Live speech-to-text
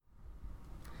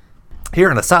here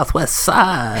on the southwest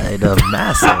side of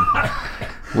Massillon.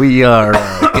 We are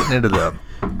getting into the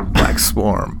Black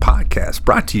Swarm podcast,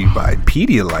 brought to you by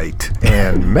Pedialyte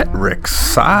and Metric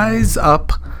Size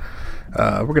Up.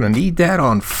 We're going to need that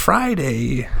on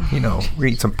Friday. We're going to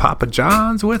eat some Papa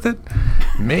John's with it.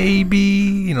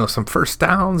 Maybe, some first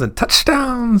downs and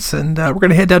touchdowns. And we're going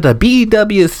to head down to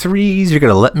BW3s. You're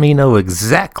going to let me know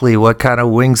exactly what kind of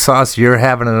wing sauce you're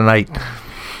having tonight.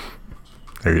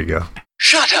 There you go.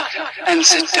 Shut up and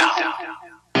sit down.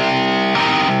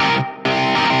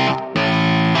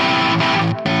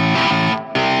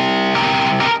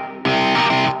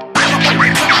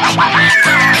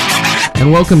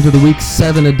 And welcome to the Week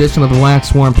 7 edition of the Black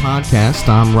Swarm Podcast.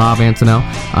 I'm Rob Antonell.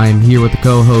 I'm here with the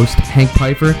co-host, Hank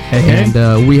Pfeiffer. Hey.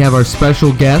 And we have our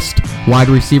special guest, wide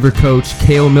receiver coach,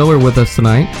 Cale Miller, with us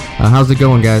tonight. How's it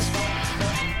going, guys?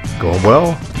 Going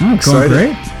well. Going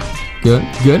great. Good.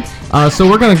 So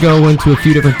we're going to go into a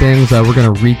few different things. We're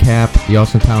going to recap the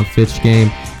Austintown Fitch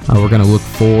game. We're going to look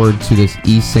forward to this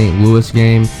East St. Louis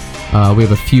game. We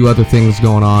have a few other things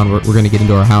going on. We're going to get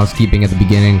into our housekeeping at the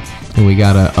beginning. And we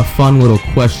got a fun little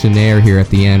questionnaire here at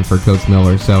the end for Coach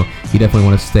Miller. So you definitely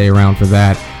want to stay around for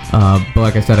that. But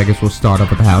like I said, I guess we'll start off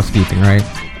with the housekeeping, right?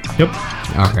 Yep.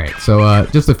 All right. So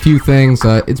just a few things.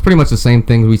 It's pretty much the same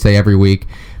things we say every week,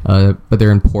 but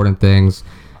they're important things.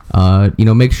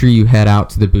 Make sure you head out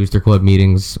to the Booster Club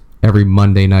meetings every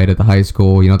Monday night at the high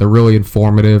school. They're really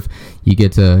informative. You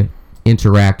get to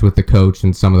interact with the coach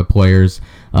and some of the players,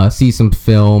 see some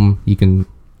film. You can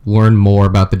learn more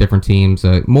about the different teams,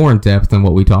 more in depth than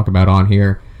what we talk about on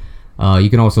here. You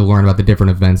can also learn about the different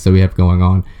events that we have going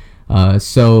on.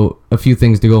 So a few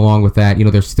things to go along with that.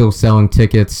 They're still selling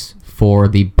tickets for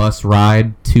the bus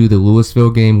ride to the Louisville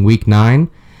game week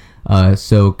 9.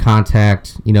 So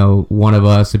contact, one of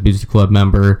us, a Booster Club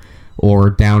member, or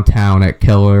downtown at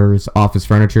Keller's Office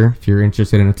Furniture if you're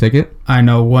interested in a ticket. I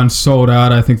know one sold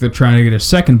out. I think they're trying to get a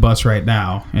second bus right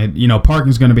now. And,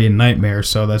 parking's going to be a nightmare,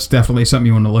 so that's definitely something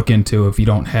you want to look into if you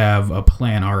don't have a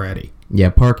plan already. Yeah,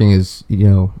 parking is,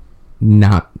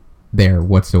 not there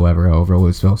whatsoever over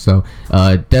Louisville. So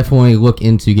definitely look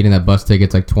into getting that bus ticket.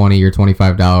 It's like $20 or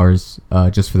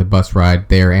 $25 just for the bus ride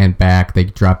there and back. They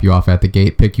drop you off at the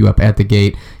gate, pick you up at the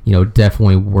gate.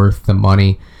 Definitely worth the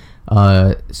money.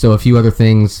 So a few other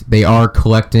things. They are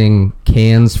collecting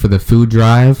cans for the food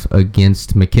drive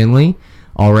against McKinley.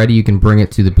 Already you can bring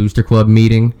it to the Booster Club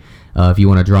meeting if you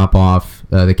want to drop off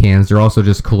the cans. They're also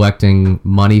just collecting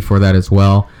money for that as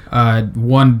well.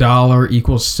 $1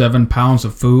 equals 7 pounds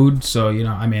of food. So,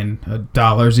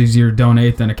 $1 is easier to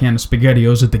donate than a can of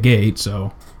SpaghettiOs at the gate.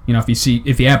 So,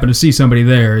 if you happen to see somebody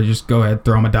there, just go ahead,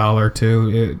 throw them $1 or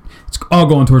 $2. It's all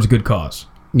going towards a good cause.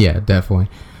 Yeah, definitely.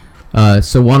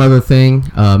 So one other thing,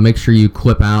 make sure you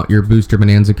clip out your Booster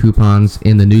Bonanza coupons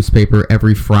in the newspaper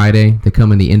every Friday. They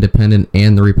come in the Independent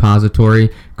and the Repository.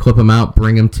 Clip them out,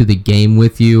 bring them to the game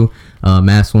with you.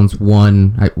 Massillon's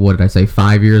won,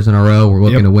 5 years in a row. We're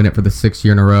looking to win it for the 6th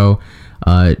year in a row.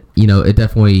 It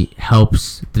definitely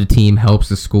helps the team, helps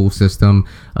the school system.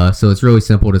 So it's really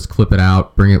simple. Just clip it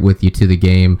out, bring it with you to the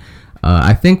game.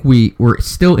 I think we're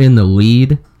still in the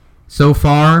lead so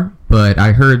far, but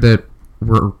I heard that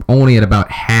we're only at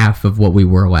about half of what we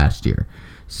were last year.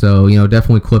 So,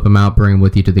 definitely clip them out, bring them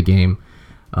with you to the game.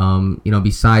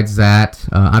 Besides that,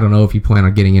 I don't know if you plan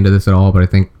on getting into this at all, but I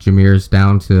think Jameer's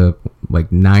down to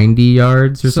like 90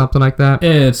 yards or something like that.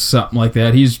 It's something like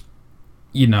that. He's,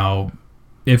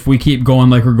 if we keep going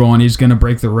like we're going, he's going to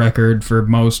break the record for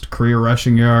most career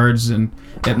rushing yards and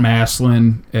at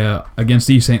Massillon against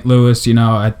East St. Louis.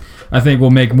 I think we'll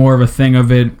make more of a thing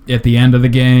of it at the end of the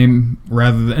game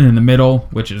rather than in the middle,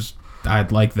 which is,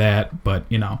 I'd like that. But,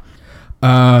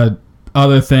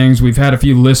 other things, we've had a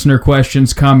few listener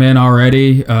questions come in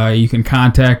already. You can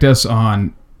contact us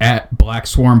on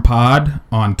 @BlackSwarmPod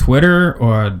on Twitter,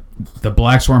 or the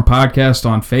Black Swarm Podcast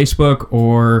on Facebook,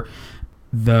 or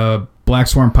the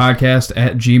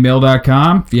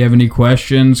blackswarmpodcast@gmail.com. If you have any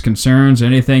questions, concerns,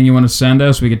 anything you want to send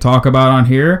us, we could talk about on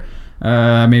here.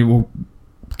 We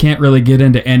can't really get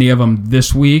into any of them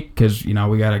this week because,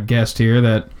 we got a guest here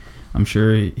that I'm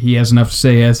sure he has enough to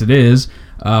say as it is.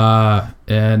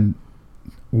 And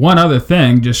one other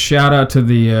thing, just shout out to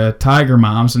the Tiger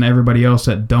Moms and everybody else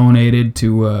that donated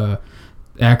to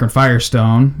Akron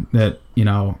Firestone that,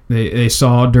 they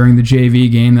saw during the JV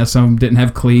game that some of them didn't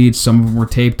have cleats, some of them were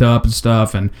taped up and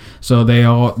stuff, and so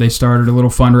they started a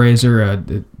little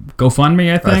fundraiser,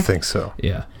 GoFundMe, I think. I think so.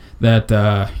 Yeah, that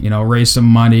raised some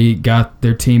money, got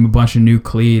their team a bunch of new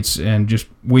cleats, and just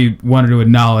we wanted to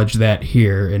acknowledge that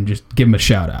here and just give them a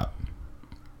shout out.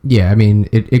 Yeah, I mean,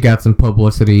 it got some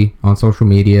publicity on social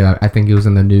media. I think it was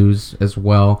in the news as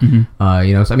well. So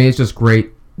I mean, it's just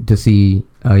great to see,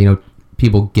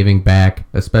 people giving back,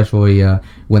 especially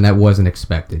when that wasn't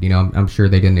expected. I'm sure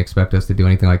they didn't expect us to do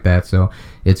anything like that. So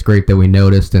it's great that we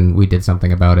noticed and we did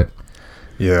something about it.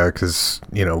 Yeah, because,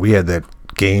 we had that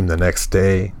game the next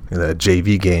day, that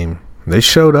JV game. They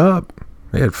showed up.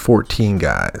 They had 14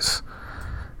 guys.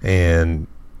 And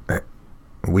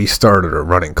we started a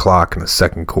running clock in the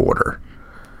second quarter.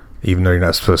 Even though you're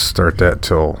not supposed to start that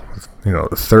till, the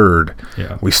third.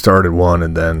 Yeah. We started one,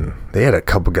 and then they had a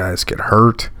couple guys get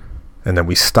hurt. And then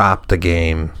we stopped the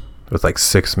game with like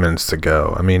 6 minutes to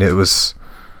go. I mean, it was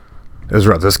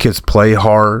rough. Those kids play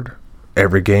hard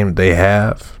every game they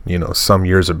have. Some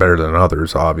years are better than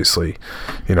others, obviously.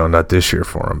 Not this year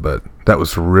for them. But that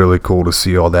was really cool to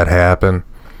see all that happen.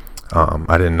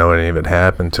 I didn't know any of it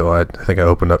happened until I think I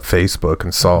opened up Facebook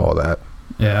and saw all that.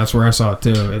 Yeah, that's where I saw it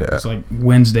too. It was like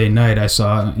Wednesday night I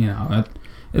saw it.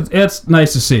 It's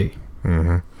nice to see.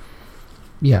 Mm-hmm.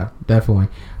 Yeah, definitely.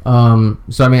 So,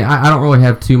 I mean, I don't really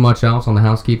have too much else on the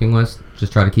housekeeping list.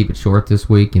 Just try to keep it short this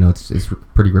week. It's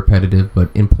pretty repetitive but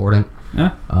important.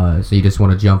 Yeah. So you just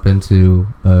want to jump into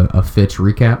a Fitch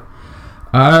recap?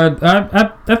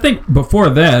 I think before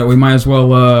that we might as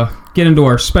well get into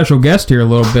our special guest here a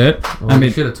little bit. Well, you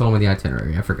should have told me the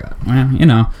itinerary. I forgot.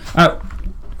 Well,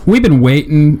 we've been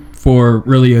waiting for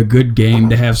really a good game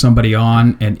to have somebody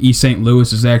on, and East St.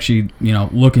 Louis is actually,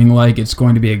 looking like it's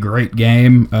going to be a great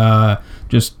game.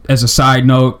 Just as a side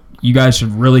note, you guys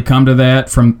should really come to that.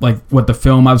 From like what the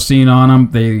film I've seen on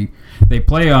them, they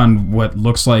play on what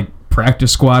looks like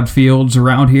practice squad fields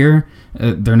around here.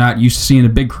 They're not used to seeing a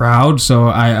big crowd, so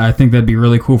I think that'd be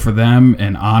really cool for them,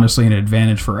 and honestly an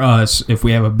advantage for us if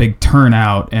we have a big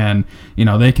turnout and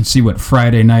they can see what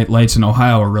Friday night lights in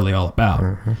Ohio are really all about.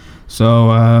 Mm-hmm.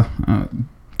 So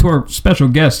to our special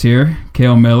guest here,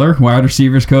 Cale Miller, wide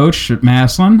receivers coach at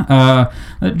Massillon.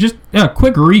 Just a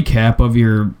quick recap of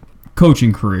your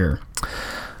coaching career.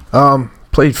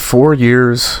 Played 4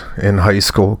 years in high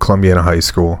school, Columbiana High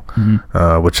School,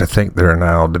 which I think they're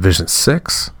now Division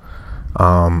 6.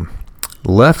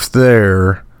 Left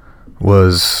there,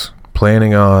 was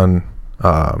planning on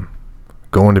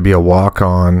going to be a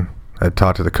walk-on. I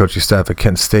talked to the coaching staff at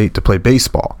Kent State to play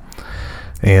baseball.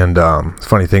 And the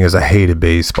funny thing is I hated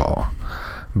baseball.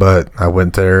 But I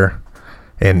went there,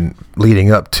 and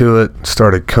leading up to it,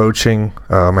 started coaching.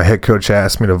 My head coach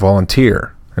asked me to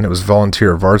volunteer. And it was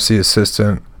volunteer varsity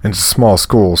assistant. And it's a small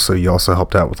school, so you also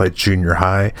helped out with like junior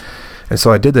high. And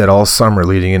so I did that all summer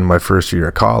leading into my first year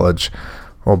of college.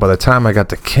 Well, by the time I got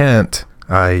to Kent,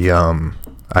 I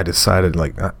decided,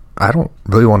 like, I don't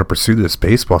really want to pursue this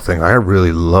baseball thing. I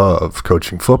really love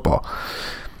coaching football.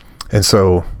 And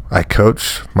so I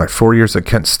coached my 4 years at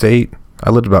Kent State. I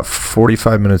lived about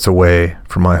 45 minutes away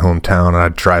from my hometown, and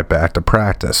I'd drive back to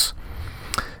practice.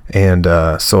 And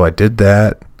so I did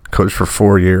that, coached for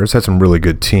 4 years, had some really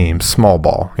good teams, small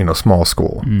ball, small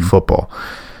school football.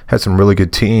 Had some really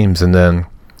good teams, and then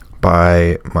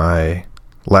by my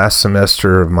last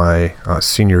semester of my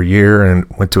senior year and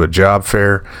went to a job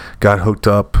fair, got hooked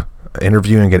up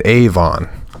interviewing at Avon,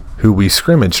 who we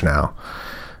scrimmage now.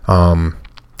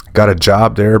 Got a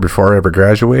job there before I ever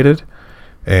graduated,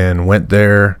 and went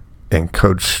there and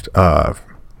coached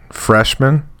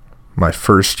freshmen my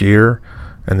first year,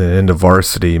 and then into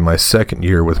varsity my second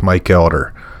year with Mike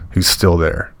Elder, who's still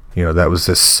there. That was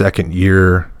his second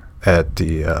year at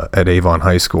Avon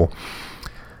High School.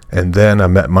 And then I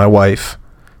met my wife.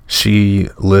 She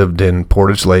lived in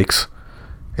Portage Lakes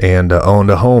and owned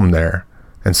a home there.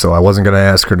 And so I wasn't going to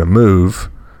ask her to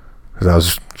move because I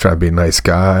was trying to be a nice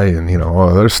guy and, all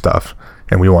other stuff.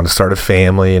 And we wanted to start a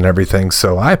family and everything.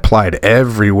 So I applied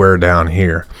everywhere down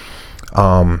here.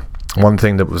 One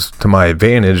thing that was to my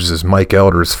advantage is Mike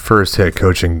Elder's first head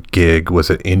coaching gig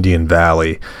was at Indian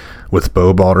Valley with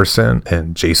Bo Balderson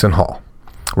and Jason Hall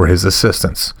were his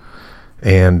assistants.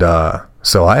 And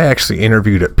so I actually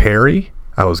interviewed at Perry.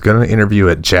 I was going to interview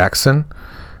at Jackson.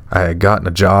 I had gotten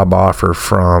a job offer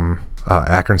from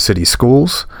Akron City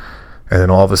Schools. And then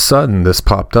all of a sudden this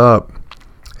popped up.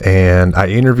 And I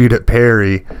interviewed at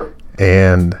Perry.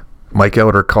 And Mike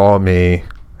Elder called me.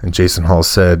 And Jason Hall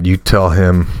said, "You tell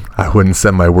him I wouldn't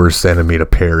send my worst enemy to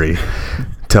Perry.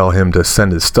 Tell him to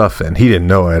send his stuff in." He didn't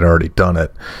know I had already done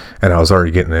it. And I was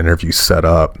already getting an interview set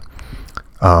up.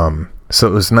 So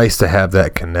it was nice to have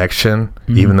that connection,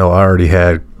 even though I already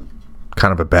had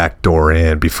kind of a back door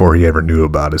in before he ever knew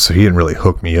about it. So he didn't really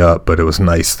hook me up, but it was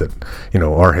nice that,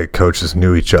 our head coaches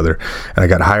knew each other. And I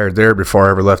got hired there before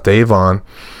I ever left Avon.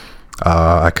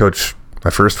 I coached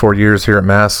my first 4 years here at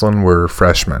Massillon were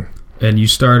freshmen. And you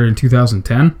started in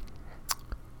 2010?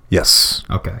 Yes.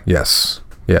 Okay. Yes.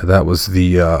 Yeah, that was the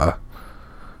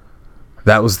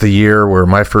year where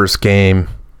my first game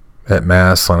at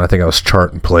Massillon, I think I was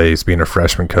charting plays being a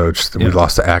freshman coach. We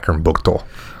lost to Akron Buchtel.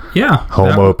 Yeah.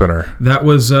 Home opener. That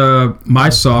was my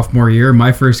sophomore year,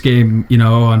 my first game,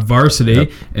 on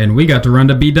varsity, and we got to run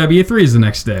to BW3s the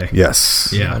next day.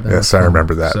 Yes. Yeah. Yes, I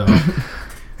remember that. So.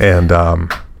 And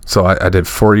so I did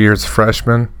 4 years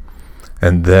freshman,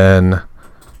 and then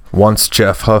once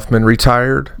Jeff Huffman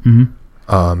retired,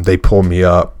 they pulled me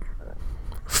up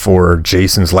for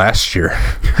Jason's last year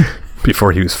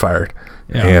before he was fired.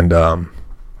 Yeah. And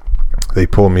they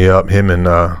pulled me up, him and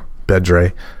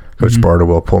Bedre, Coach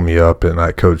Bardowell pulled me up, and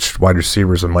I coached wide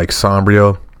receivers with Mike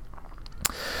Sombrio.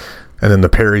 And then the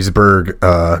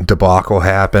Perrysburg debacle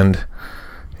happened.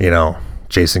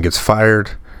 Jason gets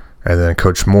fired, and then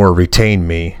Coach Moore retained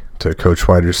me to coach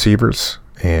wide receivers,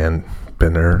 and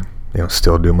been there,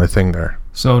 still doing my thing there.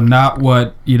 So not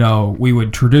what, we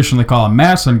would traditionally call a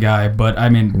Massillon guy, but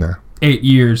 8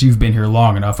 years, you've been here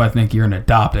long enough. I think you're an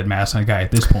adopted Massillon guy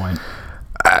at this point.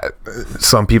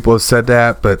 Some people have said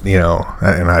that, but,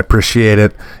 and I appreciate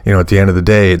it. At the end of the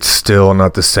day, it's still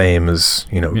not the same as,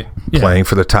 playing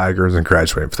for the Tigers and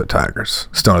graduating for the Tigers.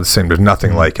 Still not the same. There's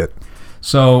nothing like it.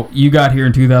 So you got here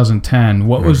in 2010.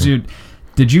 What was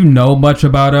did you know much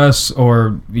about us,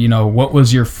 or, what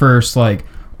was your first,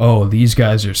 oh, these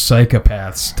guys are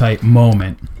psychopaths type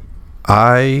moment?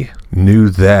 I knew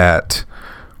that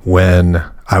when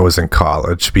I was in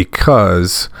college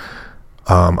because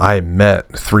I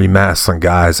met 3 Massillon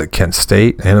guys at Kent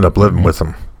State. I ended up living with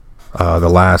them the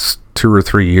last 2 or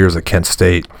 3 years at Kent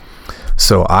State.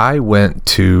 So I went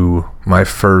to my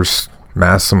first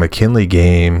Massillon-McKinley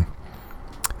game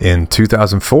in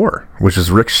 2004, which is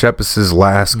Rick Shepis'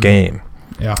 last game.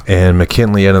 Yeah. And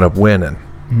McKinley ended up winning.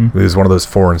 It was one of those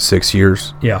 4 and 6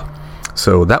 years. Yeah.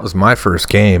 So that was my first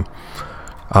game.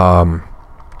 And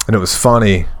it was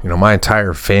funny, my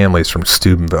entire family's from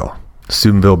Steubenville,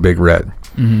 Big Red.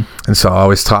 And so I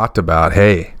always talked about,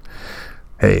 hey,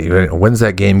 when's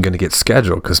that game going to get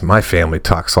scheduled? Because my family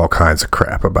talks all kinds of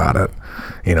crap about it.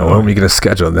 When are we going to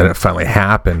schedule? And then it finally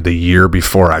happened the year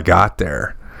before I got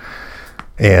there.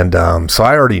 And so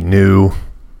I already knew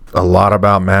a lot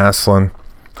about Massillon.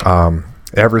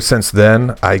 Ever since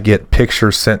then, I get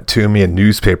pictures sent to me and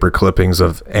newspaper clippings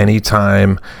of any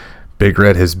time Big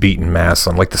Red has beaten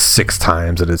Massillon, like the 6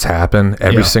 times that it's happened.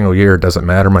 Every single year, it doesn't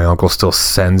matter. My uncle still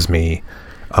sends me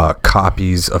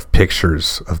copies of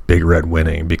pictures of Big Red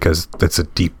winning because that's a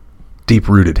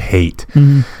deep-rooted hate.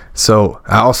 So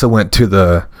I also went to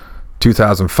the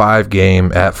 2005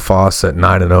 game at Fawcett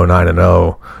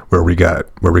 9-0, where we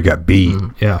got beat.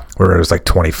 Where it was like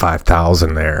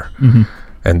 25,000 there.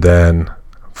 And then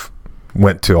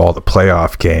went to all the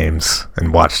playoff games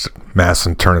and watched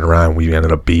Massillon turn it around. We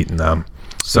ended up beating them.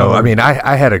 So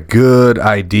I had a good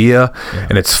idea,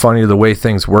 and it's funny the way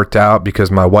things worked out because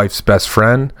my wife's best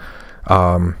friend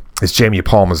is Jamie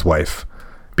Palma's wife.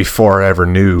 Before I ever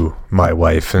knew my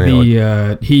wife, and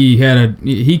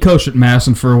he coached at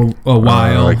Massillon for a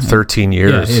while, like 13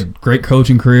 years. Yeah, he had a great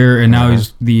coaching career, and now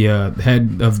he's the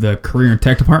head of the career and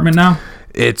tech department now.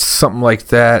 It's something like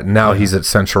that. Now he's at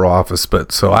central office,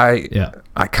 but so I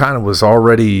kind of was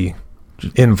already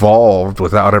involved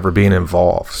without ever being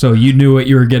involved. So you knew what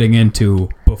you were getting into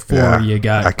before you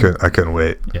got. I couldn't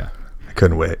wait. Yeah, I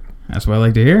couldn't wait. That's what I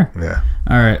like to hear. Yeah.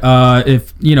 All right.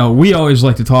 If we always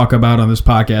like to talk about on this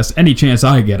podcast, any chance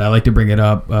I get, I like to bring it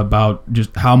up about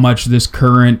just how much this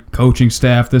current coaching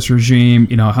staff, this regime,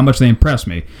 how much they impress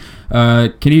me.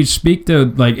 Can you speak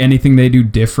to anything they do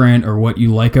different or what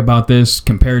you like about this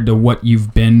compared to what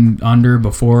you've been under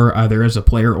before, either as a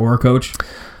player or a coach?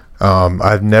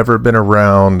 I've never been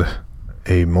around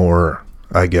a more,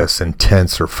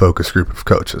 intense or focused group of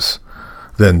coaches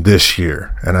than this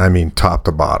year, and I mean top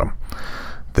to bottom.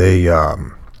 They,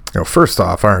 first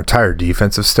off, our entire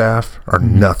defensive staff are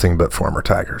nothing but former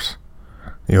Tigers.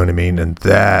 You know what I mean? And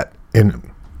that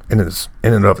in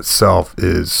and of itself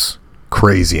is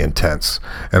crazy intense,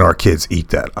 and our kids eat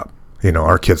that up.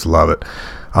 Our kids love it.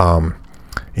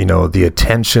 The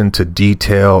attention to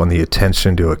detail and the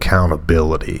attention to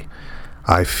accountability,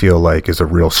 I feel like is a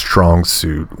real strong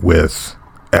suit with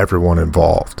everyone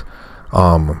involved.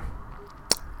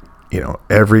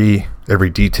 Every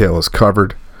detail is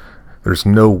covered. There's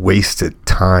no wasted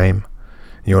time.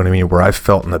 You know what I mean? Where I've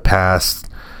felt in the past,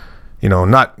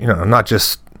 not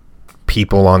just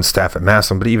people on staff at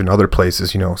Massillon, but even other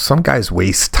places, some guys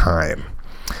waste time.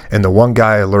 And the one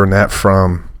guy I learned that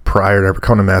from prior to ever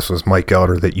coming to Massillon was Mike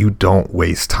Elder, that you don't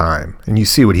waste time. And you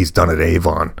see what he's done at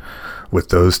Avon with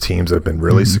those teams that have been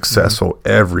really successful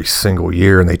every single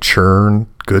year, and they churn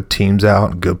good teams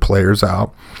out and good players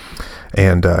out.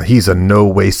 And he's a no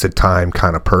wasted time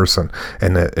kind of person.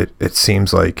 And it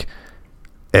seems like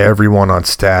everyone on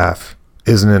staff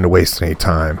isn't into wasting any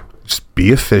time. Just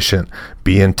be efficient,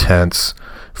 be intense,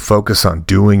 focus on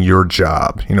doing your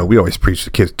job. You know, we always preach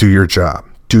to kids, do your job,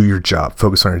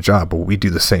 focus on your job. But we do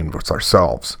the same with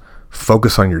ourselves.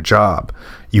 Focus on your job.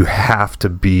 You have to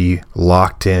be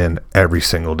locked in every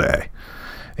single day.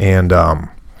 And,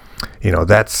 you know,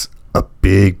 that's a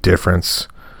big difference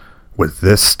with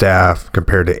this staff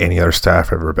compared to any other staff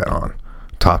I've ever been on,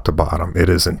 top to bottom. It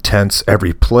is intense.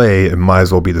 Every play, it might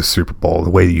as well be the Super Bowl, the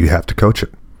way that you have to coach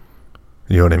it.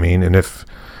 You know what I mean? And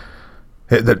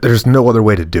there's no other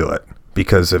way to do it,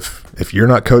 because if you're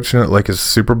not coaching it like it's a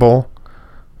Super Bowl,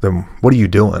 then what are you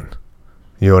doing?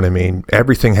 You know what I mean?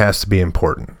 Everything has to be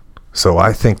important. So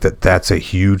I think that that's a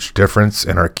huge difference,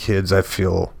 and our kids, I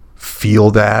feel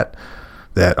that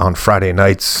on Friday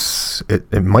nights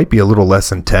it might be a little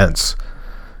less intense.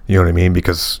 You know what I mean?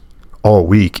 Because all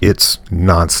week it's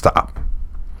nonstop.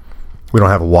 We don't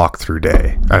have a walkthrough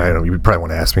day. I know you probably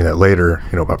want to ask me that later,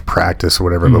 you know, about practice or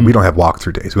whatever, but we don't have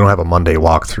walkthrough days. We don't have a Monday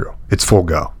walkthrough. It's full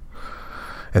go.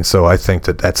 And so I think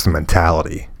that that's the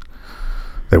mentality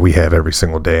that we have every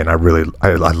single day, and I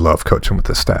love coaching with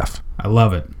the staff. I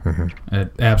love it. I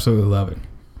absolutely love it.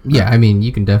 Yeah, I mean,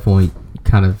 you can definitely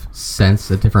kind of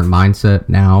sense a different mindset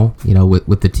now, you know,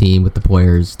 with the team, with the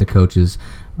players, the coaches,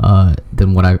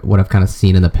 than what I've kind of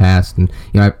seen in the past. And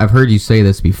you know, I've heard you say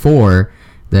this before,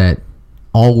 that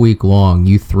all week long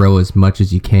you throw as much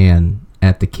as you can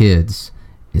at the kids,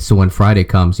 so when Friday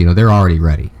comes, you know, they're already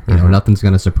ready. You know, nothing's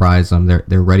going to surprise them.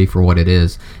 They're ready for what it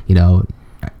is. You know,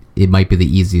 it might be the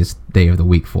easiest day of the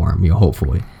week for them, you know,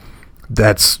 hopefully.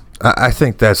 I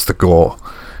think that's the goal,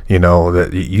 you know,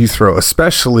 that you throw,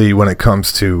 especially when it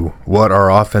comes to what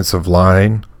our offensive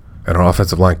line and our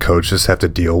offensive line coaches have to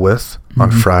deal with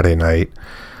on Friday night.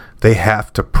 They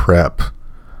have to prep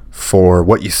for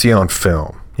what you see on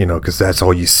film, you know, because that's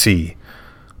all you see.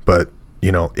 But,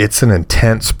 you know, it's an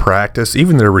intense practice,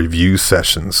 even their review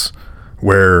sessions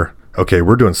where, okay,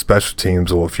 we're doing special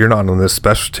teams. Well, if you're not on this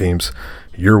special teams,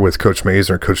 you're with Coach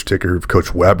Mazer, Coach Ticker,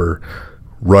 Coach Weber,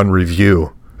 run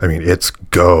review. I mean, it's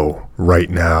go right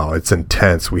now. It's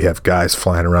intense. We have guys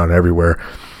flying around everywhere.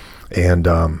 And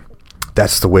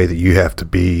that's the way that you have to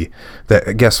be.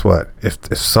 That, guess what?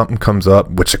 If something comes up,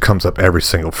 which it comes up every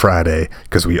single Friday,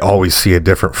 because we always see a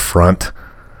different front.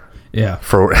 Yeah.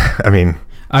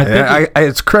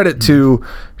 It's credit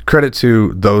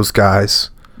to those guys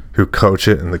who coach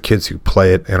it and the kids who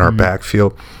play it in our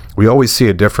backfield. We always see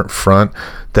a different front,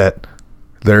 that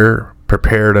they're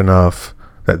prepared enough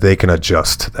that they can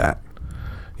adjust to that.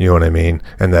 You know what I mean?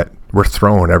 And that we're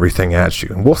throwing everything at you.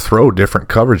 And we'll throw different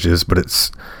coverages, but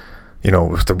it's, you know,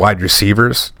 with the wide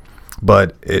receivers.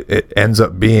 But it ends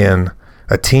up being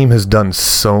a team has done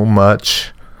so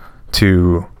much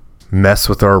to mess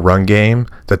with our run game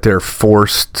that they're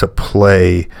forced to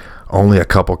play only a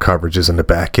couple coverages in the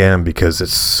back end because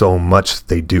it's so much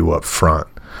they do up front.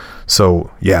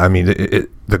 So, yeah, I mean,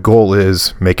 the goal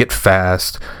is make it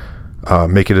fast,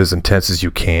 make it as intense as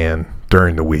you can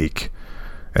during the week.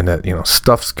 And that, you know,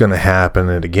 stuff's going to happen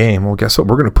in a game. Well, guess what?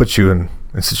 We're going to put you in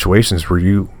situations where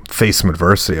you face some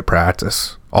adversity at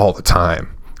practice all the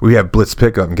time. We have blitz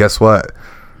pickup, and guess what?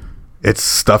 It's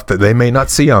stuff that they may not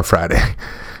see on Friday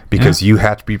because you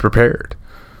have to be prepared.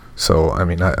 So, I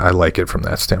mean, I like it from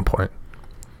that standpoint.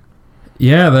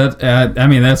 Yeah,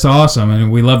 that's awesome,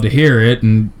 and we love to hear it.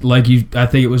 And like I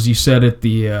think it was you said at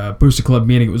the Booster Club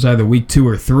meeting, it was either week 2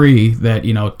 or 3 that,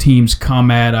 you know, teams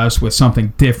come at us with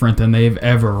something different than they've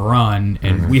ever run,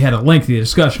 and we had a lengthy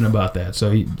discussion about that. So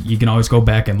you can always go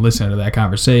back and listen to that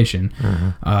conversation,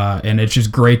 and it's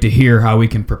just great to hear how we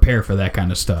can prepare for that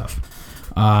kind of stuff.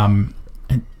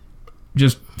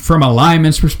 Just from a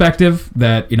lineman's perspective,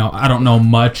 that, you know, I don't know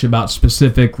much about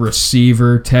specific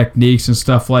receiver techniques and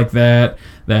stuff like that.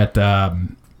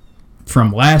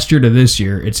 From last year to this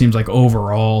year, it seems like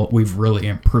overall we've really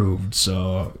improved.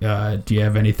 So, do you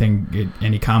have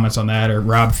any comments on that, or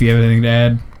Rob, if you have anything to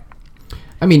add?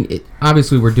 I mean,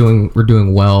 obviously we're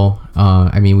doing well.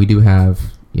 I mean, we do have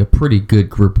a pretty good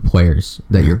group of players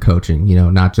that you're coaching. You know,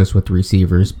 not just with the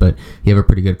receivers, but you have a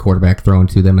pretty good quarterback thrown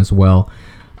to them as well.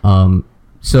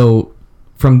 So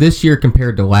from this year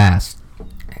compared to last,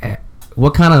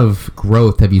 what kind of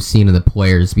growth have you seen in the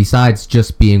players besides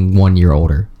just being 1 year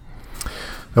older?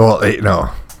 Well, you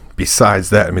know, besides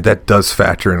that, I mean, that does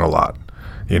factor in a lot.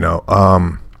 You know,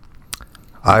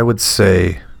 I would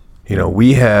say, you know,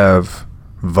 we have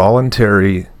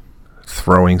voluntary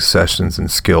throwing sessions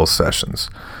and skill sessions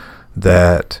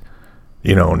that,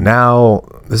 now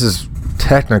this is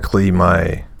technically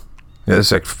this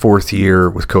is like 4th year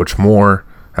with Coach Moore.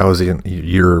 I was a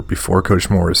year before Coach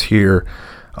Moore was here.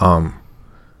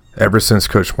 Ever since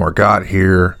Coach Moore got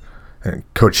here, and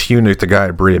Coach Hunick, the guy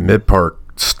at Berea Mid Park,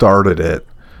 started it,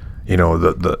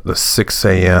 the 6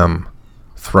 a.m.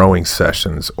 throwing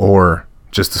sessions, or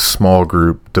just the small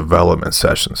group development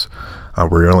sessions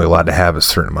where you're only allowed to have a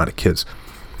certain amount of kids.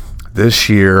 This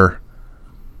year,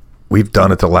 we've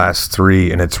done it the last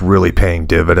 3, and it's really paying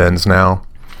dividends now.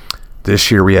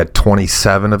 This year, we had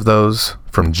 27 of those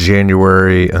from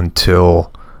January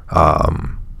until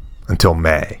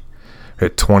May. We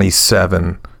had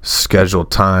 27 scheduled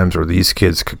times where these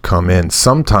kids could come in.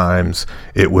 Sometimes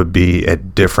it would be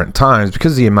at different times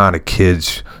because of the amount of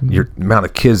kids,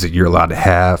 that you're allowed to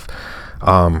have.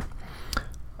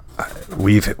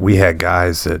 We had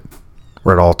guys that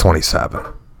were at all 27,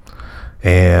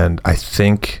 and I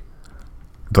think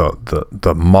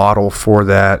the model for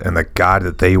that and the guy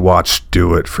that they watched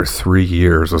do it for 3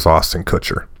 years was Austin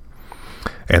Kutcher,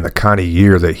 and the kind of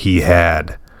year that he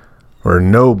had, where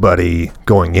nobody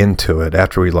going into it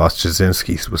after we lost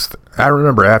Jasinski I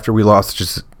remember after we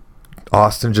lost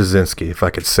Austin Jasinski, if I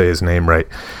could say his name right,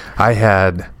 I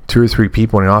had 2 or 3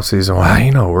 people in the offseason,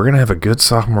 we're going to have a good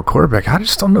sophomore quarterback. I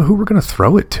just don't know who we're going to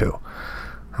throw it to.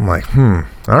 I'm like, all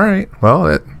right,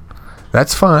 well,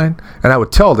 that's fine. And I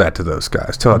would tell that to those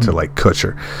guys, tell it to like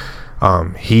Kutcher.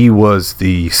 He was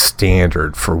the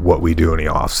standard for what we do in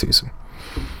the offseason.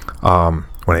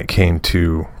 When it came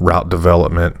to route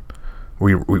development,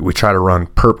 we try to run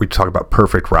we talk about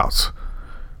perfect routes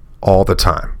all the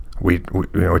time. We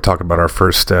talk about our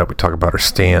first step, we talk about our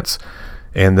stance,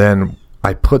 and then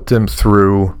I put them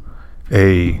through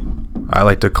I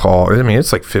like to call,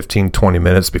 it's like 15-20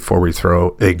 minutes before we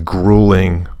throw, a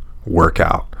grueling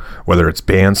workout, whether it's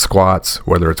band squats,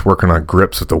 whether it's working on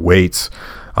grips with the weights,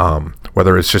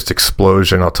 whether it's just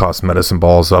explosion. I'll toss medicine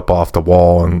balls up off the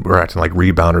wall and we're acting like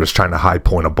rebounders trying to high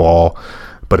point a ball,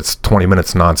 but it's 20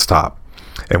 minutes nonstop.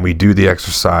 And we do the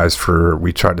exercise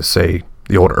we try to say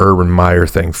the old Urban Meyer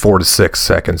thing, 4 to 6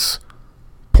 seconds,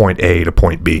 point A to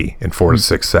point B in 4 to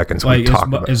 6 seconds. Like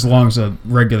as long as a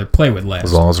regular play would last.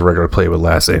 As long as a regular play would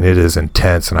last, and it is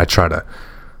intense. And I try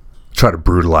to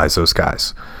brutalize those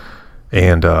guys.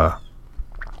 And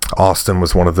Austin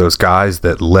was one of those guys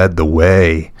that led the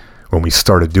way when we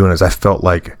started doing this. I felt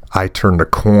like I turned a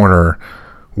corner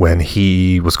when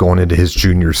he was going into his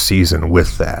junior season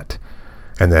with that,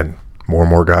 and then more and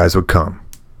more guys would come,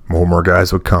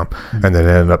 and then it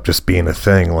ended up just being a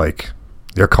thing. Like,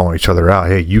 they're calling each other out.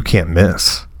 Hey, you can't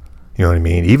miss. You know what I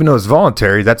mean? Even though it's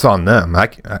voluntary, that's on them. I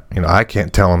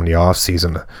can't tell them in the off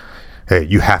season, hey,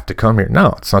 you have to come here.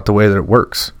 No, it's not the way that it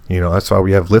works. That's why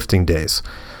we have lifting days.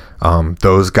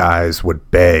 Those guys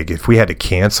would beg if we had to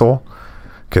cancel,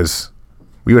 because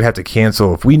we would have to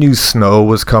cancel if we knew snow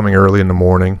was coming early in the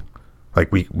morning.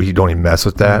 Like, we don't even mess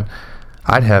with that.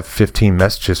 I'd have 15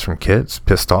 messages from kids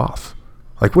pissed off.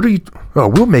 Like,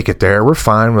 we'll make it there. We're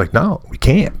fine. We're like, no, we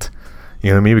can't.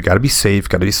 You know what I mean? We got to be safe,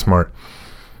 got to be smart.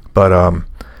 But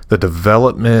the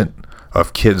development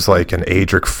of kids like an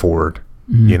Adric Ford,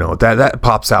 that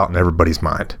pops out in everybody's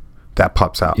mind. That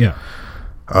pops out. Yeah.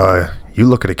 You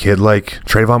look at a kid like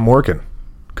Trayvon Morgan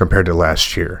compared to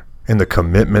last year, and the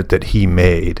commitment that he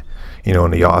made,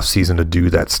 in the off season to do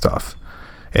that stuff.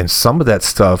 And some of that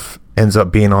stuff ends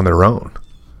up being on their own.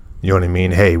 You know what I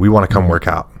mean? Hey, we want to come work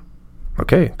out.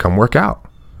 Okay, come work out.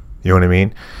 You know what I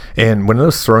mean? And when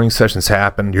those throwing sessions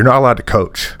happen, you're not allowed to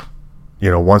coach.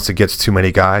 Once it gets too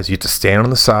many guys, you have to stand on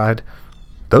the side.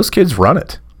 Those kids run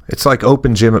it. It's like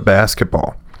open gym at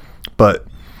basketball. But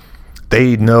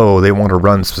they know they want to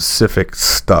run specific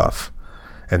stuff,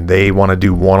 and they want to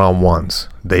do one-on-ones.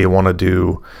 They want to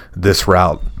do this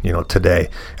route, today.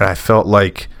 And I felt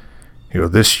like,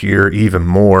 this year even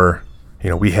more,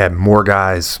 we had more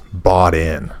guys bought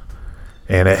in.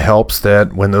 And it helps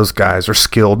that when those guys are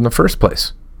skilled in the first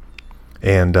place.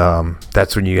 And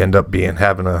that's when you end up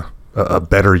having a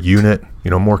better unit,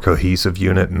 more cohesive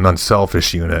unit and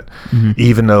unselfish unit. Mm-hmm.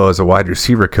 Even though as a wide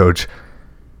receiver coach,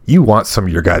 you want some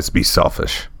of your guys to be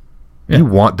selfish. Yeah. You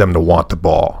want them to want the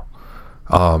ball.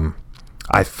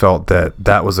 I felt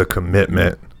that was a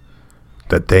commitment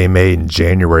that they made in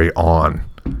January on.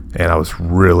 And I was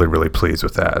really, really pleased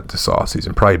with that this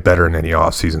offseason. Probably better than any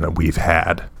offseason that we've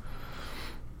had.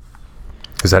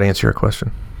 Does that answer your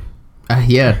question?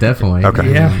 Yeah, definitely.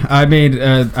 Okay. Yeah, I mean,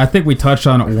 I think we touched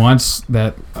on it once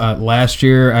that last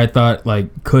year I thought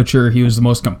like Kutcher, he was the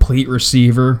most complete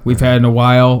receiver we've had in a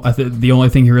while. I think the only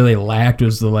thing he really lacked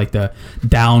was the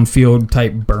downfield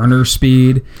type burner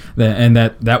speed,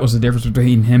 that was the difference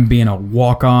between him being a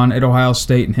walk-on at Ohio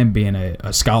State and him being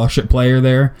a scholarship player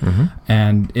there. Mm-hmm.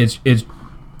 And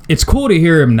it's cool to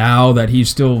hear him now that he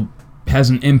still has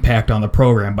an impact on the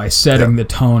program by setting the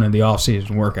tone in the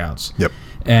off-season workouts. Yep.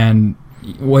 And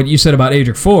what you said about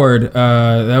Adric Ford,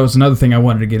 that was another thing I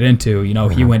wanted to get into.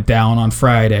 He went down on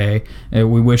Friday.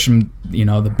 We wish him,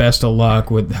 the best of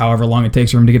luck with however long it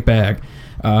takes for him to get back.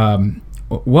 How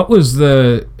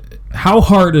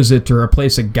hard is it to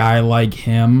replace a guy like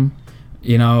him?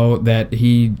 That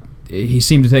he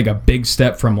seemed to take a big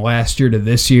step from last year to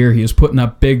this year. He was putting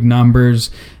up big numbers,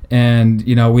 and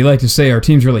we like to say our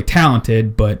team's really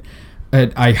talented, but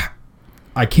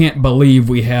I can't believe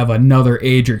we have another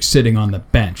Adric sitting on the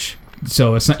bench.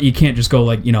 So it's not, you can't just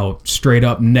go straight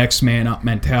up next man up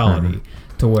mentality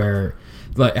to where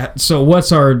so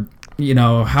what's our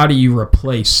how do you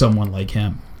replace someone like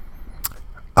him?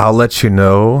 I'll let you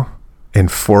know in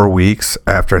 4 weeks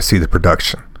after I see the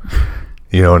production.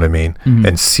 You know what I mean? Mm-hmm.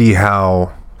 And see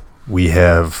how we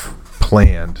have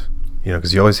planned,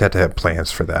 because you always have to have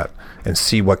plans for that, and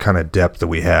see what kind of depth that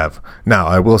we have. Now,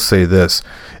 I will say this,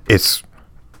 it's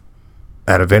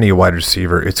out of any wide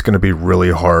receiver, it's going to be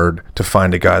really hard to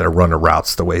find a guy to run the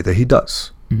routes the way that he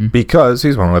does, because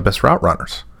he's one of my best route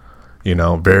runners.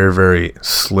 Very, very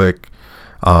slick,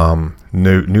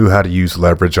 knew how to use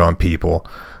leverage on people,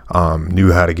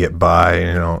 knew how to get by,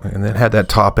 and then had that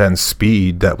top end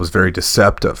speed that was very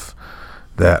deceptive.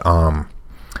 That,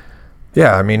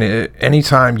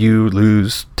 anytime you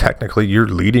lose technically your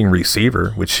leading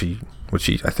receiver, which he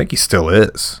I think he still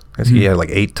is. He had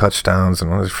 8 touchdowns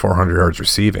and 400 yards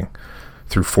receiving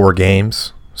through 4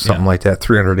 games, something like that,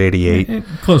 388.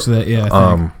 Close to that, yeah.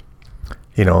 I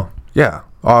think.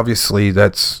 Obviously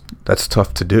that's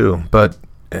tough to do, but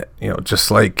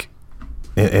just like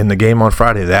in the game on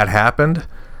Friday, that happened.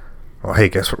 Well, hey,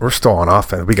 guess what? We're still on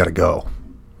offense. We got to go.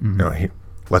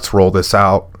 Let's roll this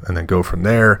out and then go from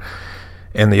there.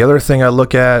 And the other thing I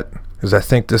look at is I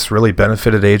think this really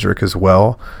benefited Adric as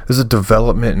well, is a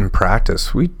development in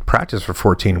practice. We practiced for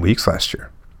 14 weeks last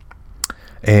year.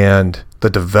 And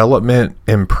the development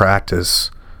in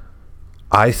practice,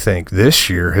 I think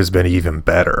this year has been even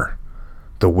better.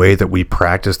 The way that we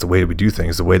practice, the way that we do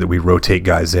things, the way that we rotate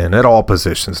guys in at all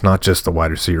positions, not just the wide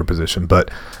receiver position.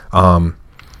 But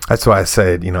that's why I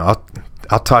said,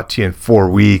 I'll talk to you in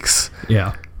 4 weeks.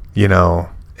 Yeah.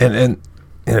 And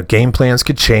game plans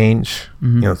could change,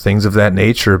 things of that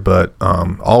nature, but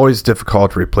always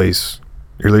difficult to replace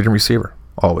your leading receiver,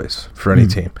 always, for any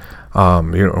team.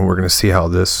 We're going to see how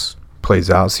this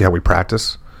plays out, see how we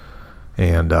practice,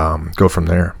 and go from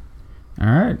there. All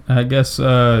right. I guess,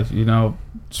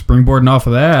 springboarding off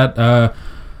of that,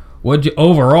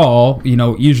 overall,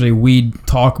 usually we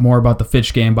talk more about the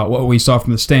Fitch game, about what we saw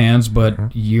from the stands, but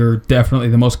you're definitely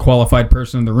the most qualified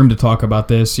person in the room to talk about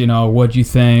this. What'd you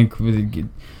think?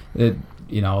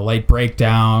 Late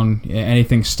breakdown,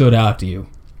 anything stood out to you?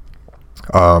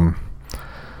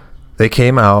 They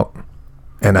came out,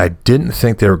 and I didn't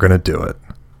think they were going to do it.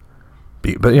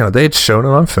 But, they had shown it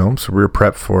on film, so we were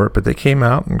prepped for it, but they came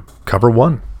out and cover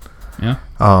 1. Yeah.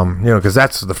 Because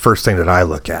that's the first thing that I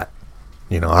look at.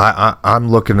 I'm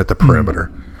looking at the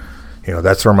perimeter.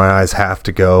 That's where my eyes have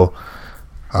to go.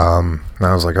 And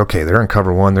I was like, okay, they're in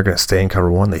cover 1. They're going to stay in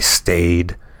cover 1. They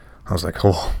stayed. I was like,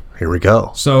 oh, here we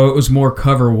go. So it was more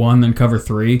cover 1 than cover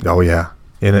 3? Oh, yeah.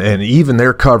 And even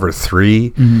their cover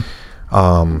 3,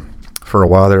 for a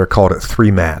while they were called it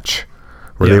 3 match,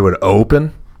 where they would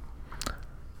open,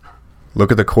 look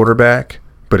at the quarterback,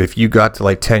 but if you got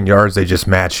to 10 yards, they just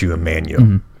match you and man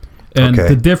you. And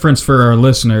the difference for our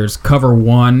listeners, cover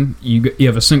 1, you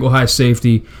have a single high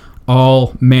safety,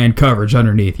 all man coverage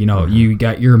underneath. You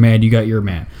got your man, you got your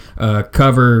man.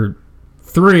 Cover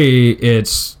 3,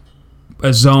 it's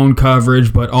a zone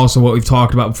coverage, but also what we've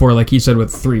talked about before, like he said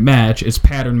with 3 match, it's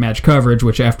pattern match coverage,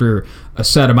 which after a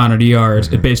set amount of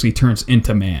yards, it basically turns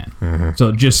into man.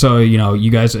 So just so you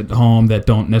guys at home that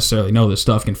don't necessarily know this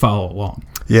stuff can follow along.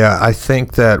 Yeah, I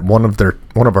think that one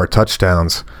of our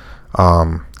touchdowns,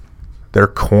 their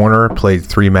corner played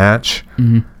 3 match,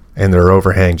 and their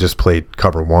overhang just played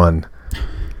cover 1,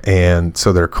 and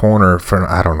so their corner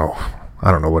I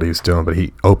don't know what he was doing, but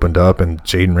he opened up and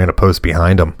Jaden ran a post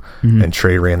behind him, and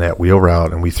Trey ran that wheel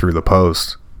route, and we threw the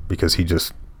post because he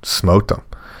just smoked them,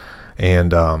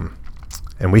 and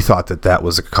we thought that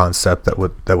was a concept that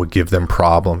would give them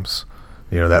problems,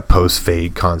 that post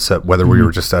fade concept, whether we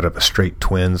were just out of a straight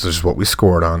twins, which is what we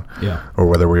scored on, or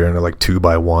whether we were in a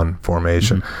 2-by-1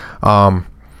 formation.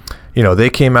 They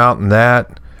came out in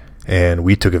that, and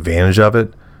we took advantage of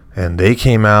it, and they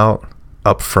came out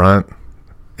up front,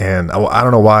 and I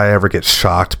don't know why I ever get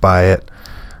shocked by it,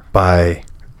 by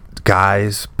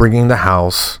guys bringing the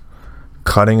house,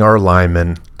 cutting our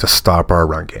linemen to stop our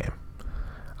run game.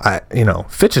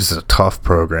 Fitch is a tough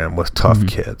program with tough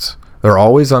kids. They're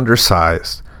always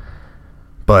undersized,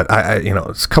 but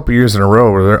it's a couple years in a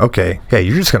row where they're okay. Hey,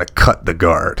 you're just gonna cut the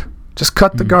guard. Just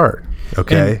cut the guard,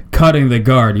 okay? And cutting the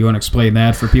guard. You want to explain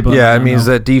that for people? Yeah, it means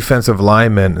that defensive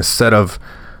lineman, instead of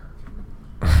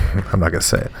I'm not gonna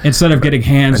say it. Instead of getting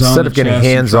hands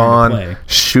on,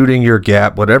 shooting your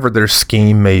gap, whatever their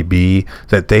scheme may be,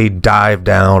 that they dive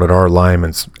down at our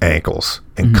linemen's ankles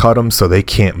and cut them so they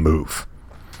can't move.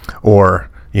 Or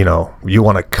you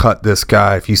want to cut this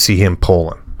guy if you see him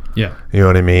pulling. Yeah. You know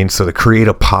what I mean? So to create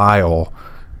a pile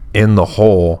in the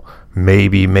hole,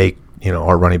 maybe make,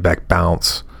 our running back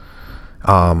bounce,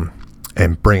 and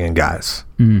bringing guys.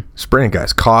 Just bringing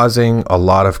guys, causing a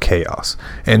lot of chaos.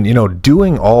 And,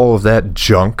 doing all of that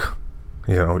junk,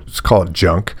 let's call it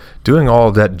junk, doing all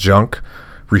of that junk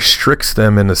restricts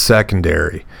them in the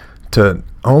secondary to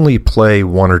only play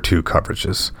 1 or 2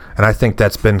 coverages. And I think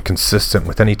that's been consistent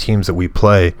with any teams that we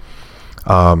play,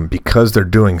 because they're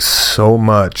doing so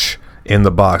much in the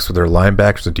box with their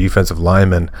linebackers and defensive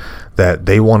linemen that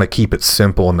they want to keep it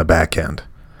simple in the back end.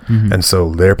 And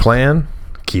so their plan,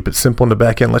 keep it simple in the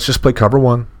back end. Let's just play cover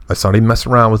 1. Let's not even mess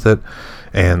around with it.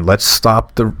 And let's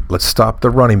stop the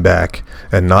running back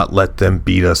and not let them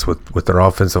beat us with their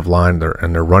offensive line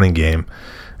and their running game.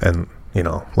 And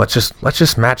let's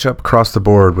just match up across the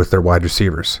board with their wide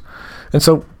receivers. And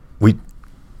so we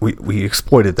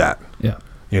exploited that. Yeah.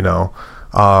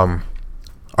 Our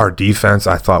defense,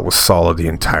 I thought, was solid the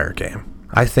entire game.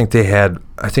 I think they had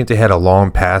a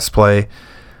long pass play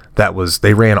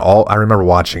they ran all. I remember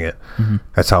watching it.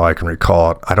 That's how I can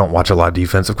recall it. I don't watch a lot of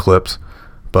defensive clips,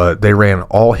 but they ran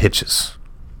all hitches.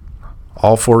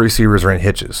 All 4 receivers ran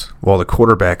hitches while the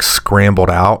quarterback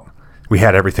scrambled out. We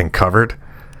had everything covered,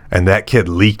 and that kid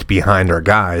leaked behind our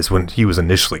guys when he was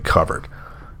initially covered.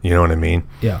 You know what I mean?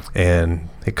 Yeah. And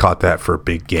they caught that for a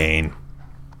big gain.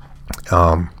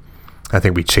 I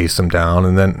think we chased them down,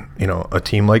 and then a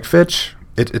team like Fitch,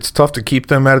 it's tough to keep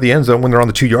them out of the end zone when they're on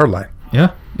the 2-yard line.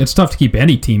 Yeah, it's tough to keep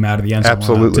any team out of the end zone.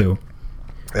 Absolutely.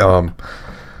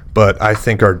 But I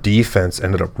think our defense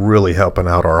ended up really helping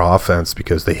out our offense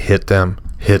because they hit them,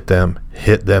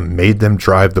 made them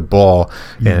drive the ball,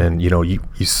 and you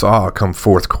saw come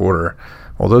fourth quarter,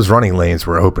 well, those running lanes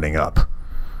were opening up.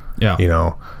 Yeah.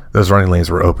 Those running lanes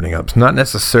were opening up. It's not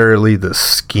necessarily the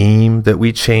scheme that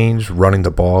we changed running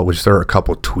the ball, which there are a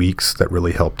couple of tweaks that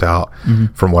really helped out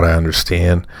from what I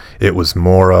understand. It was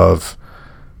more of,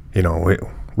 we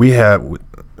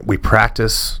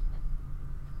practice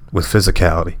with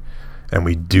physicality, and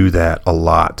we do that a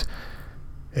lot.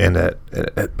 And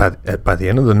by the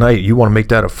end of the night, you want to make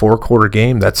that a 4-quarter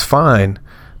game, that's fine,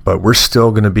 but we're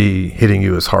still going to be hitting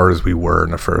you as hard as we were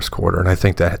in the first quarter. And I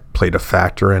think that played a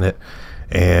factor in it.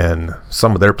 And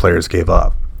some of their players gave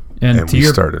up. And to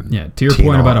your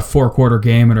point about a 4-quarter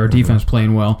game and our defense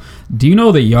playing well, do you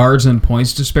know the yards and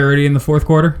points disparity in the fourth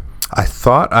quarter? I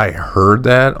thought I heard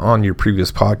that on your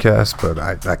previous podcast, but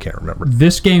I can't remember.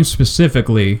 This game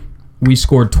specifically, we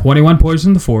scored 21 points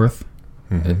in the fourth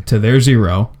to their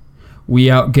 0. We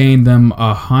outgained them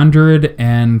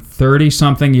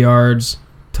 130-something yards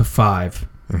to 5.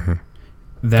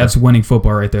 That's winning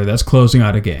football right there. That's closing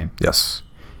out a game. Yes.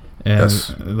 And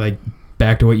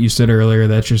back to what you said earlier,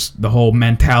 that's just the whole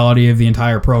mentality of the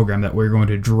entire program, that we're going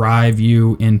to drive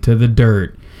you into the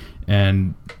dirt.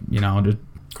 And, just...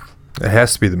 It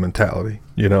has to be the mentality.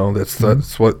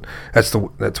 That's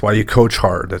why you coach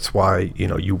hard. That's why,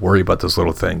 you worry about those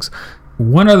little things.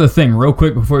 One other thing, real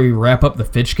quick, before we wrap up the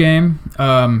Fitch game,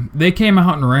 they came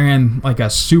out and ran a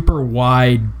super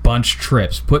wide bunch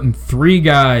trips, putting 3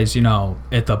 guys,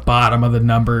 at the bottom of the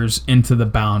numbers into the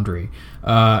boundary.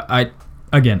 I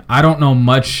don't know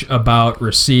much about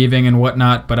receiving and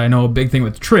whatnot, but I know a big thing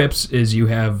with trips is you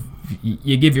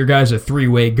give your guys a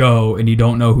 3-way go, and you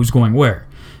don't know who's going where.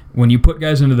 When you put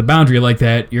guys into the boundary like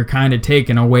that, you're kind of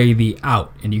taking away the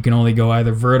out, and you can only go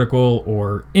either vertical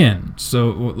or in.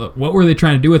 So what were they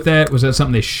trying to do with that? Was that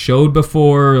something they showed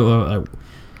before?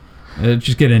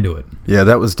 Just get into it. Yeah,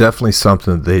 that was definitely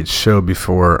something that they'd showed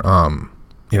before.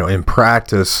 In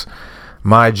practice,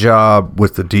 my job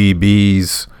with the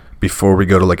DBs before we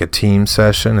go to a team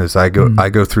session is I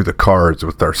go through the cards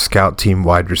with our scout team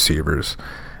wide receivers,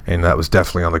 and that was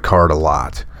definitely on the card a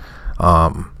lot.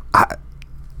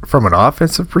 From an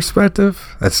offensive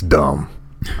perspective, that's dumb.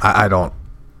 I don't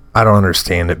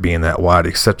understand it being that wide,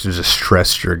 except to just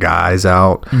stress your guys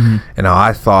out. Mm-hmm. And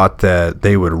I thought that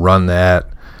they would run that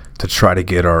to try to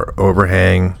get our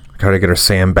overhang, try to get our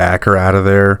Sam Backer out of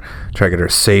there, try to get our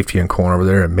safety and corner over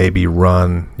there, and maybe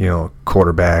run,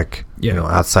 quarterback,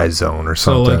 outside zone or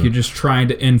something. So, like, you're just trying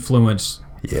to influence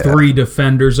 3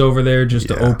 defenders over there just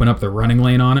to open up the running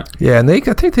lane on it? Yeah, and I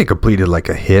think they completed like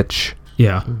a hitch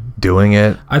doing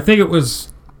it. I think it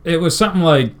was something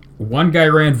like one guy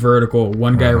ran vertical,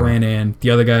 one guy ran in, the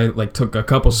other guy like took a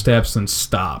couple steps and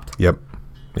stopped. Yep.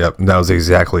 And that was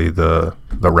exactly the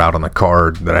route on the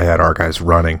card that I had our guys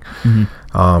running.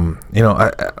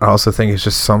 I also think it's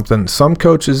just something. Some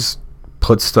coaches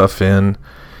put stuff in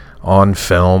on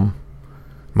film.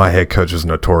 My head coach was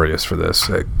notorious for this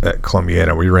at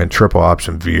Columbiana. We ran triple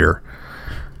option veer.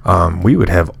 We would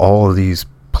have all of these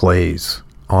plays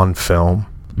on film.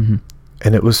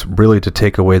 And it was really to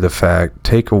take away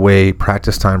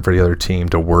practice time for the other team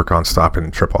to work on stopping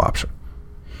the triple option.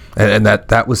 And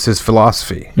that was his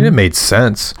philosophy. And it made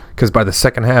sense because by the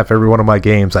second half, every one of my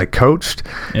games I coached,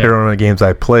 every one of the games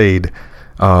I played,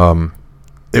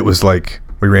 it was like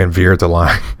we ran veer at the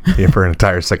line for an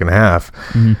entire second half.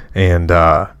 And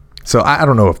so I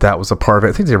don't know if that was a part of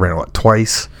it. I think they ran it,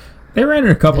 twice? They ran it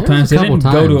a couple times. They didn't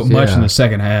go to it much in the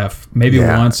second half. Maybe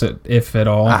once, if at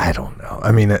all. I don't know.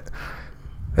 I mean,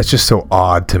 that's just so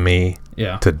odd to me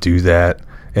to do that.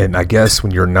 And I guess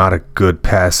when you're not a good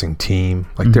passing team,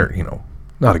 like they're,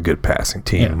 not a good passing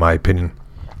team, in my opinion.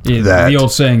 Yeah, the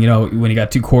old saying, when you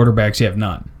got 2 quarterbacks, you have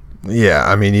none. Yeah,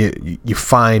 I mean, you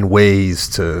find ways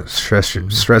to stress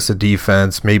the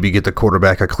defense, maybe get the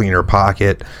quarterback a cleaner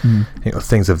pocket,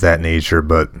 things of that nature.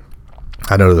 But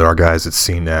I know that our guys had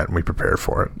seen that, and we prepared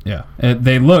for it. Yeah, it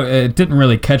didn't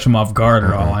really catch them off guard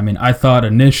at all. I mean, I thought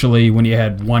initially when you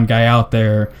had one guy out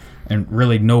there and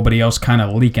really nobody else kind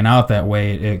of leaking out that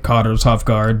way, it caught us off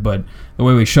guard. But the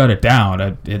way we shut it down,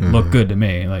 it looked good to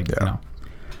me.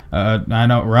 I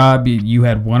know, Rob, you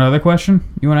had one other question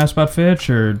you want to ask about Fitch,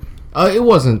 or? It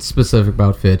wasn't specific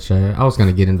about Fitch. I was going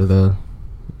to get into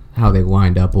how they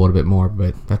lined up a little bit more,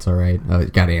 but that's all right.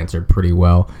 It got answered pretty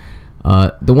well.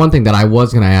 The one thing that I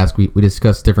was going to ask, we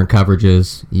discussed different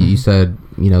coverages. You said,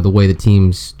 the way the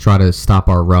teams try to stop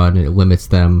our run, it limits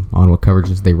them on what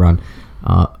coverages they run.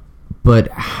 But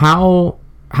how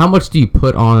much do you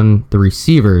put on the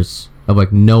receivers of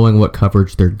like knowing what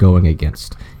coverage they're going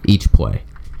against each play?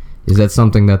 Is that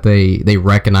something that they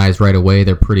recognize right away?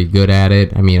 They're pretty good at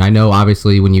it. I mean, I know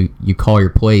obviously when you call your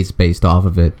plays based off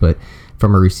of it, but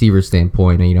from a receiver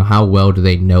standpoint, how well do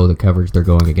they know the coverage they're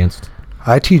going against?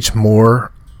 I teach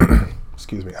more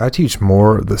I teach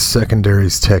more the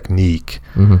secondaries technique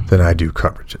than I do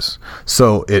coverages.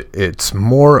 So it's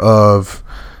more of,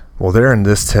 well, they're in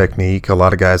this technique. A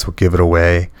lot of guys will give it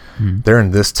away. They're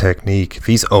in this technique. If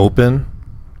he's open,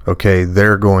 okay,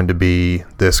 they're going to be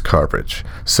this coverage.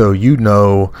 So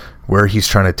where he's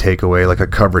trying to take away, like a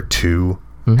cover 2,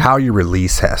 how your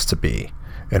release has to be.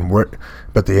 But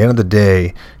at the end of the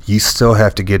day, you still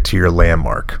have to get to your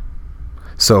landmark.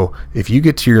 So if you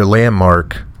get to your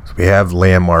landmark, we have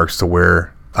landmarks to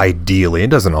where ideally, it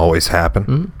doesn't always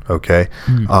happen, okay?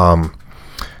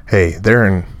 Hey, they're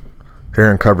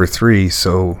in cover 3,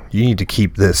 so you need to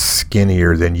keep this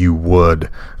skinnier than you would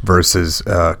versus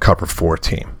cover 4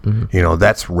 team.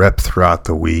 That's rep throughout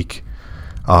the week.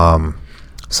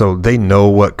 So they know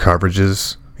what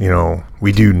coverages,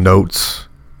 we do notes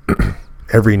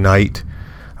every night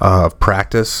of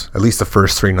practice, at least the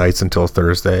first 3 nights until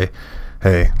Thursday.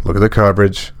 Hey, look at the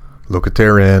coverage, look at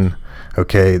their in.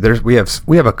 Okay, we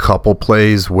have a couple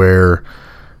plays where,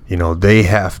 they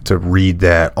have to read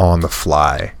that on the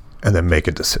fly and then make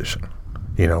a decision.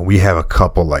 We have a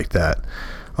couple like that.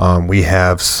 We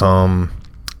have some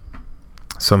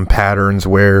patterns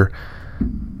where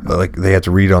like they have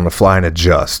to read on the fly and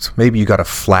adjust. Maybe you got to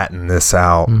flatten this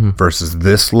out versus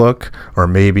this look, or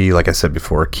maybe, like I said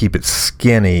before, keep it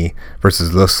skinny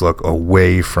versus this look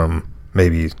away from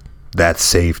maybe that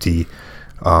safety.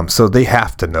 So they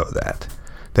have to know that.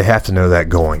 They have to know that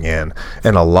going in.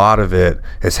 And a lot of it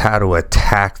is how to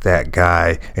attack that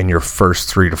guy in your first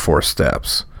 3 to 4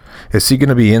 steps. Is he going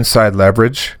to be inside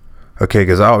leverage? Okay,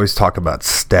 because I always talk about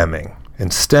stemming.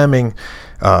 And stemming,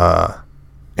 wide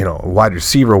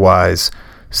receiver-wise,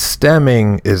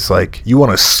 stemming is like you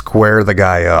want to square the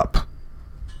guy up.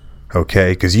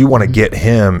 Okay, because you want to get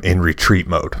him in retreat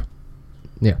mode.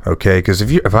 Yeah. Okay, because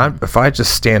if I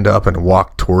just stand up and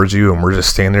walk towards you and we're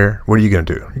just standing there, what are you going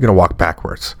to do? You're going to walk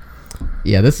backwards.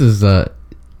 Yeah, this is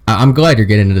I'm glad you're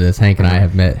getting into this. Hank and I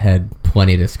have had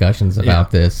plenty of discussions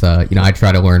about this. I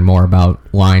try to learn more about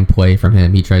line play from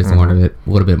him. He tries to learn a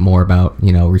little bit more about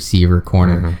receiver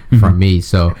corner from me.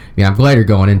 So I'm glad you're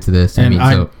going into this.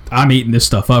 And I'm eating this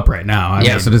stuff up right now.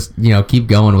 So just keep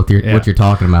going with what you're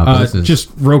talking about.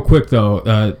 Just real quick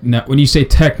though, now, when you say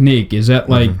technique, is that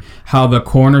like how the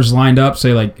corners lined up?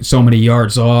 Say like so many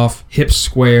yards off, hips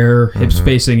square, hips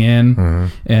facing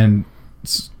in, and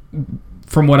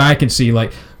from what I can see,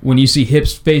 like when you see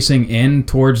hips facing in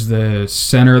towards the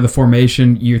center of the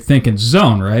formation, you're thinking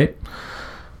zone, right?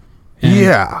 And,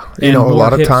 a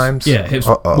lot of times. Yeah, hips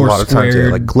a lot of times,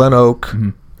 like Glen Oak,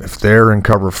 if they're in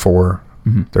cover 4,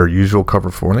 their usual cover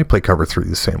 4, and they play cover 3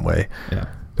 the same way. Yeah,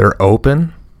 they're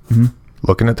open,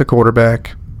 looking at the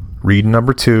quarterback, reading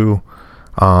number 2.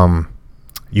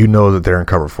 That they're in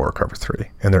cover 4 or cover 3,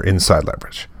 and they're inside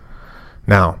leverage.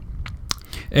 Now,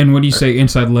 and when you say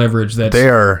inside leverage, that's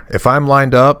if I'm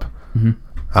lined up,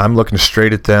 I'm looking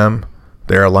straight at them.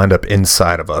 They are lined up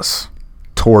inside of us,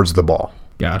 towards the ball.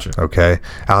 Gotcha. Okay,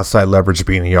 outside leverage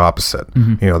being the opposite.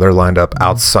 They're lined up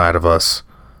outside of us.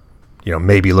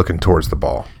 Maybe looking towards the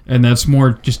ball. And that's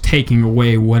more just taking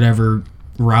away whatever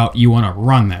route you want to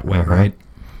run that way, right?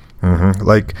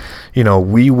 Like,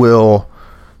 we will.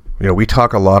 We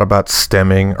talk a lot about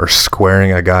stemming or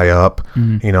squaring a guy up.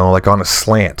 Like on a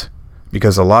slant.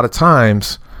 Because a lot of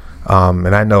times,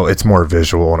 and I know it's more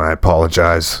visual, and I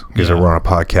apologize because we're on a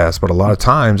podcast, but a lot of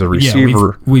times a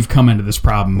receiver... we've come into this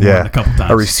problem more than a couple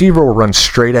times. A receiver will run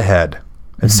straight ahead,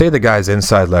 and say the guy's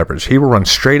inside leverage. He will run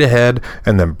straight ahead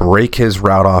and then break his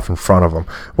route off in front of him.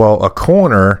 Well, a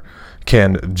corner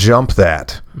can jump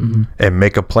that and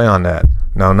make a play on that.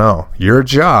 No. Your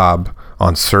job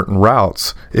on certain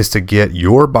routes is to get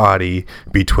your body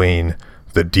between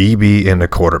the DB and the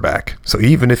quarterback. So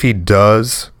even if he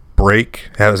does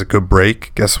has a good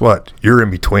break, guess what? You're in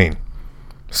between.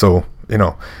 So,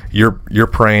 you're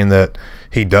praying that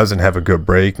he doesn't have a good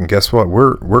break, and guess what?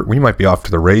 We might be off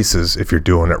to the races if you're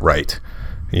doing it right.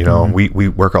 We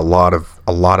work a lot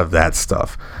of that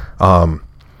stuff.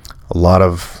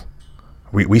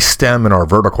 We stem in our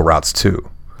vertical routes too,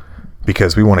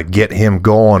 because we want to get him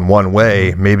going one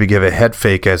way, maybe give a head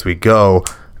fake as we go,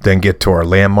 then get to our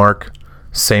landmark.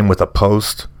 Same with a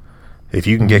post. If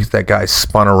you can get that guy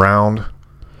spun around,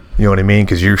 you know what I mean?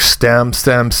 Because you're stem,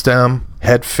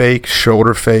 head fake,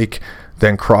 shoulder fake,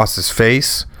 then cross his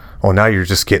face. Well, now you're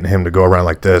just getting him to go around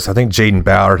like this. I think Jaden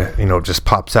Ballard, just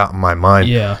pops out in my mind.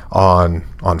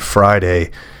 On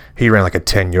Friday, he ran like a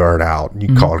 10-yard out.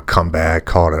 You call it a comeback,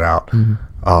 called it out.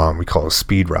 We call it a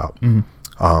speed route.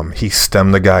 He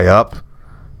stemmed the guy up,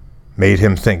 made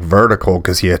him think vertical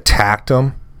because he attacked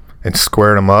him and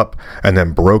squared him up, and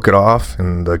then broke it off,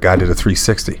 and the guy did a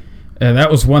 360. And that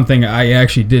was one thing I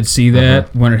actually did see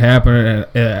that when it happened.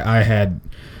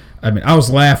 I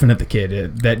was laughing at the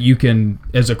kid that you can,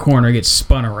 as a corner, get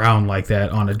spun around like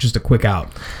that on just a quick out.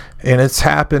 And it's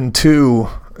happened to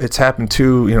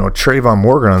Trayvon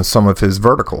Morgan on some of his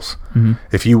verticals.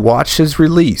 If you watch his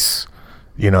release,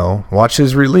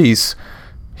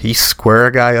 he square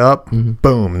a guy up,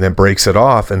 boom, and then breaks it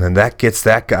off, and then that gets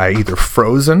that guy either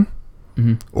frozen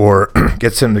or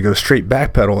gets him to go straight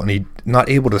backpedal, and he's not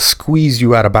able to squeeze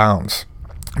you out of bounds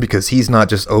because he's not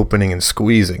just opening and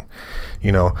squeezing.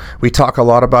 We talk a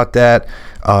lot about that.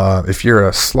 If you're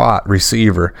a slot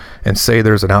receiver and say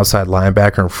there's an outside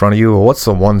linebacker in front of you, well, what's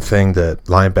the one thing that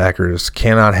linebackers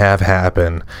cannot have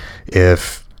happen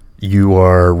if you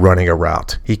are running a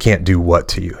route? He can't do what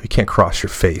to you? He can't cross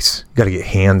your face. You got to get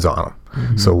hands on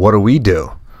him. So what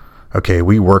do? Okay,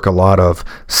 we work a lot of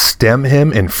stem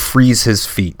him and freeze his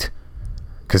feet,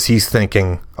 because he's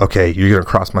thinking, okay, you're going to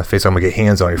cross my face, I'm going to get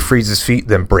hands on you. Freeze his feet,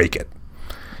 then break it.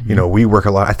 We work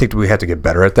a lot. I think we have to get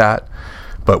better at that,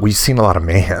 but we've seen a lot of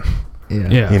man.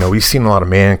 We've seen a lot of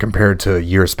man compared to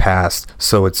years past.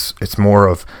 So it's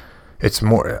more.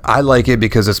 I like it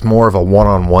because it's more of a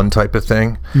one-on-one type of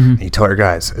thing. And you tell your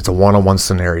guys it's a one-on-one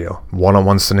scenario.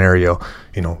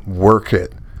 Work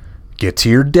it, get to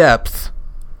your depth,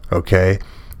 okay.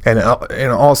 And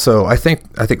also, I think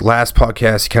last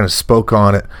podcast you kind of spoke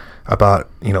on it about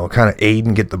kind of aid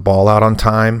and get the ball out on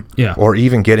time, or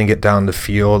even getting it down the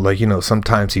field. Like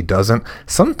sometimes he doesn't.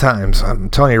 Sometimes, I'm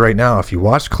telling you right now, if you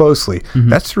watch closely,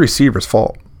 that's the receiver's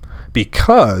fault.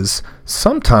 Because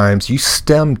sometimes you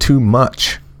stem too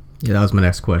much. Yeah, that was my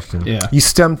next question. Yeah. You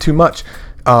stem too much.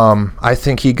 I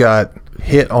think he got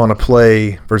hit on a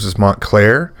play versus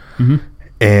Montclair,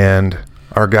 and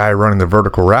our guy running the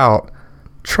vertical route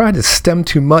tried to stem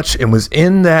too much and was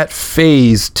in that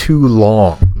phase too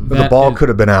long. The ball could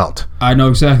have been out. I know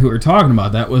exactly what you're talking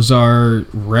about. That was our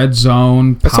red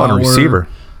zone That's power on a receiver.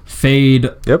 fade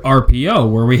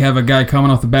RPO where we have a guy coming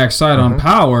off the backside on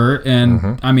power,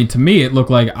 and I mean, to me it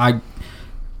looked like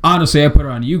honestly, I put it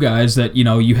on you guys that, you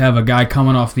know, you have a guy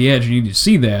coming off the edge and you need to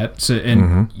see that. So,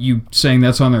 and you saying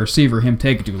that's on the receiver, him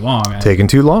taking too long. Taking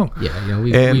too long. Yeah,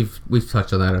 you know, we've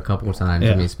touched on that a couple of times.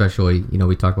 Yeah. I mean, especially, you know,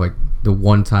 we talked about the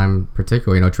one time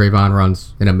particularly, you know, Trayvon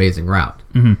runs an amazing route.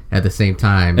 At the same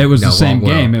time, it was the same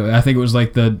game. I think it was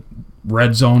like the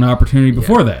red zone opportunity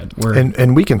before that. Where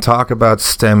and we can talk about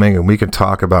stemming and we can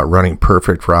talk about running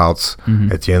perfect routes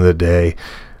at the end of the day.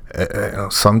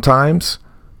 Sometimes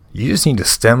you just need to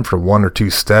stem for 1 or 2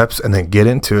 steps and then get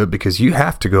into it because you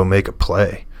have to go make a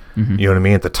play. You know what I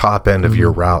mean? At the top end of your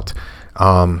route.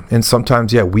 And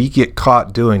sometimes, we get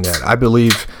caught doing that. I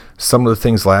believe some of the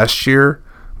things last year,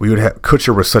 we would have,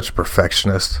 Kutcher was such a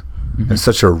perfectionist and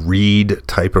such a read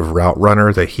type of route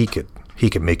runner that he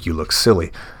could make you look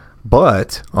silly.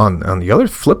 But on the other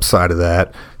flip side of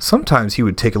that, sometimes he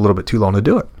would take a little bit too long to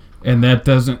do it. And that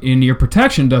doesn't, in your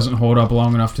protection doesn't hold up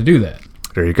long enough to do that.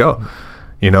 There you go.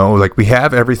 You know, like we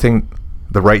have everything,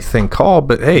 the right thing called,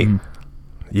 but hey,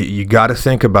 you got to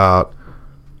think about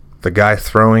the guy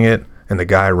throwing it and the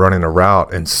guy running a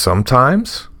route. And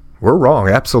sometimes we're wrong.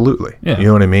 Absolutely. Yeah. You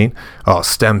know what I mean? Oh,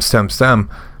 stem.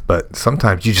 But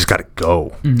sometimes you just got to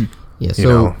go. Yeah.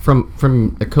 So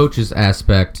from the coach's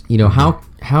aspect, you know,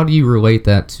 how do you relate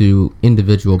that to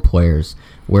individual players?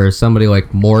 Where somebody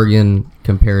like Morgan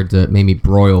compared to maybe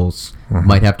Broyles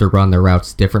might have to run their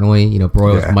routes differently. You know,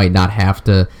 Broyles might not have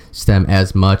to stem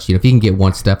as much. You know, if he can get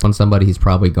one step on somebody, he's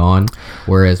probably gone.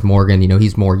 Whereas Morgan, you know,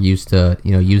 he's more used to,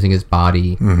 you know, using his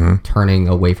body, turning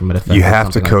away from a defender. You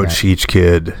have to coach each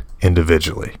kid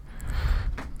individually.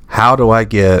 How do I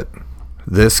get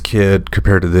this kid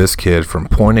compared to this kid from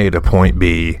point A to point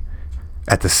B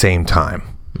at the same time?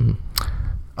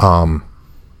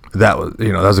 That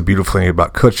was a beautiful thing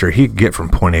about Kutcher. He'd get from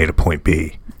point A to point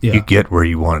B. Yeah. You get where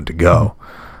you wanted to go.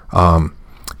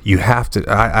 You have to.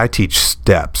 I teach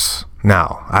steps.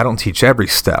 Now, I don't teach every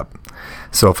step.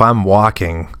 So if I'm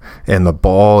walking and the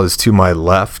ball is to my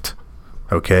left,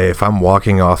 okay, if I'm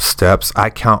walking off steps, I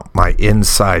count my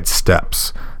inside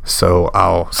steps. So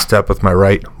I'll step with my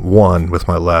right, 1 with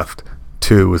my left,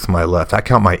 2 with my left. I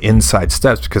count my inside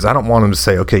steps because I don't want them to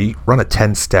say, okay, you run a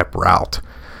 10-step route.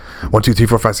 1, 2, 3,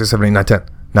 4, 5, 6, 7, 8, 9, 10.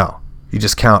 No, you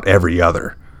just count every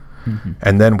other.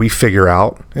 And then we figure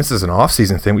out, this is an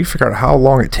off-season thing, we figure out how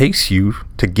long it takes you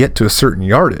to get to a certain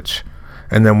yardage.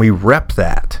 And then we rep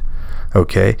that,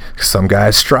 okay? Some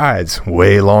guys' strides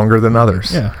way longer than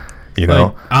others. Yeah. You know?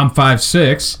 Like, I'm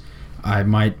 5'6", I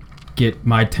might get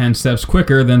my 10 steps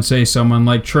quicker than, say, someone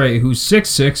like Trey, who's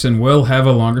 6'6", and will have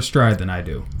a longer stride than I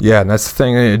do. Yeah, and that's the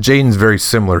thing. Jaden's very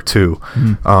similar, too.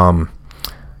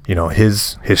 You know,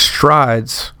 his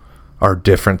strides are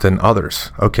different than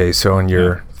others. Okay, so on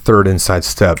your 3rd inside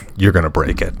step, you're going to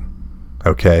break it.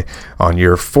 Okay, on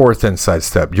your 4th inside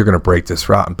step, you're going to break this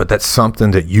route. But that's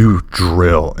something that you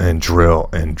drill and drill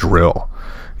and drill,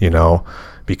 you know,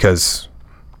 because,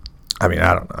 I mean,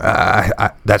 I don't know.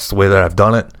 I that's the way that I've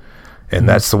done it. And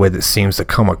that's the way that seems to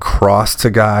come across to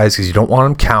guys because you don't want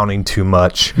them counting too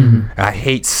much. I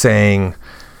hate saying,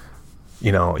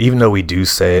 you know, even though we do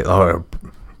say, oh,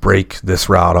 break this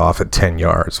route off at 10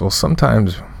 yards. Well,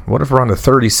 sometimes, what if we're on the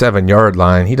 37-yard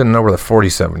line? He doesn't know where the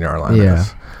 47-yard line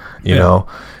is. You know,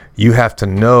 you have to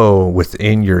know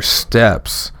within your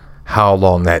steps how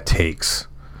long that takes,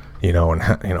 you know, and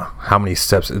how many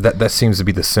steps. That seems to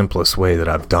be the simplest way that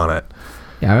I've done it.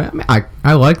 Yeah, I mean,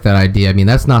 I like that idea. I mean,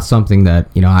 that's not something that,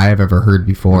 you know, I have ever heard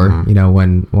before. You know,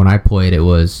 when I played, it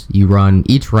was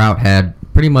each route had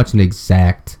pretty much an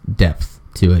exact depth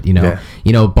to it, you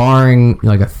know, barring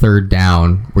like a 3rd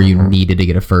down where you needed to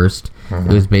get a first. It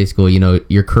was basically, you know,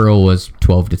 your curl was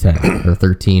 12 to 10 or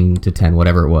 13 to 10,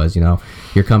 whatever it was, you know,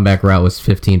 your comeback route was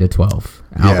 15 to 12,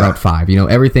 out route 5, you know,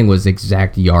 everything was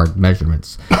exact yard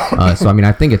measurements. So, I mean,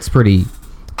 I think it's pretty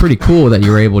cool that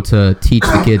you're able to teach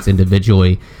the kids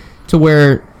individually to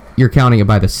where you're counting it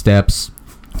by the steps,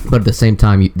 but at the same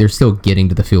time, they're still getting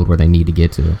to the field where they need to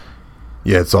get to.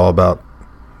 Yeah, it's all about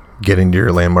getting to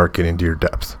your landmark, getting to your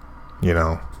depth. You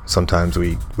know, sometimes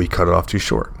we cut it off too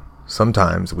short.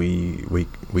 Sometimes we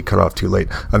cut off too late.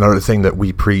 Another thing that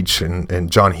we preach,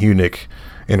 and John Hunick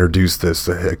introduced this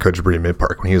at Coach Brady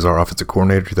Mid-Park when he was our offensive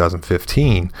coordinator in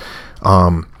 2015.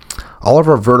 All of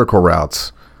our vertical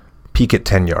routes peak at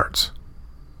 10 yards.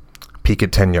 Peak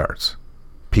at 10 yards.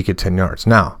 Peak at 10 yards.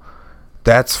 Now,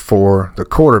 that's for the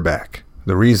quarterback.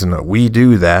 The reason that we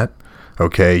do that,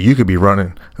 okay, you could be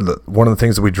running. One of the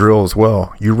things that we drill as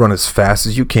well, you run as fast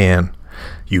as you can.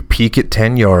 You peak at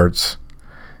 10 yards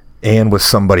and with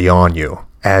somebody on you.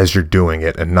 as you're doing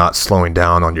it and not slowing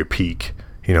down on your peak.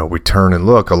 You know, we turn and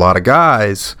look. A lot of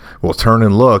guys will turn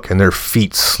and look and their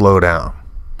feet slow down.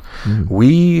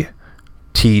 We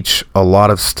teach a lot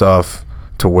of stuff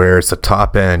to where it's the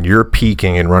top end. You're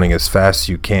peaking and running as fast as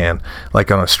you can.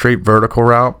 Like on a straight vertical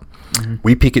route,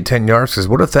 we peak at 10 yards because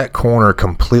what if that corner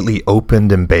completely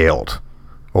opened and bailed?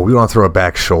 Well, we want to throw a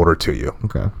back shoulder to you.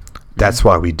 Okay. That's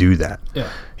why we do that.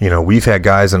 Yeah. You know, we've had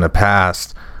guys in the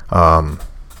past,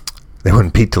 they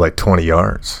wouldn't peak to like 20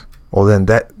 yards. Well, then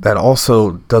that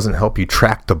also doesn't help you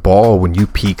track the ball when you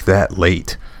peak that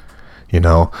late. You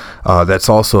know, that's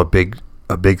also a big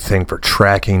thing for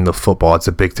tracking the football. It's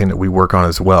a big thing that we work on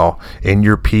as well. In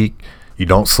your peak, you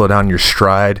don't slow down your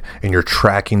stride, and you're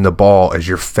tracking the ball as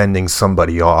you're fending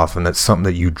somebody off, and that's something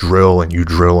that you drill and you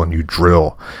drill and you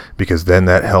drill, because then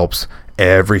that helps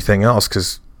everything else,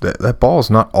 because that ball is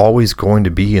not always going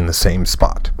to be in the same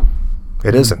spot.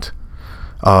 It isn't.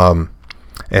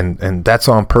 And that's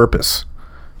on purpose.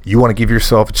 You want to give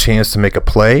yourself a chance to make a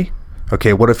play.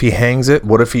 Okay, what if he hangs it?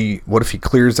 What if he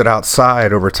clears it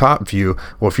outside over top view?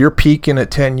 Well, if you're peaking at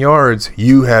 10 yards,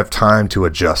 you have time to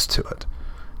adjust to it.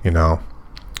 You know,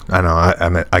 I know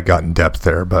I got in depth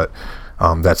there, but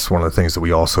that's one of the things that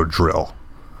we also drill.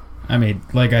 I mean,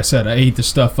 like I said, I ate the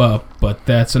stuff up, but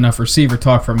that's enough receiver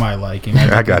talk for my liking.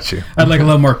 I got you. I'd like a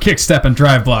little more kick, step, and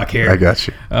drive block here. I got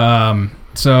you.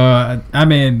 So, I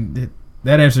mean,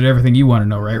 that answered everything you want to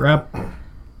know, right, Rob?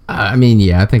 I mean,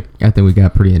 yeah, I think we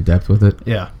got pretty in depth with it.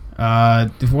 Yeah.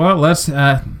 Well, let's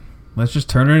just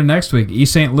turn it into next week.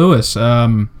 East St. Louis.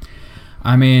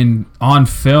 I mean, on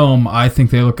film, I think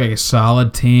they look like a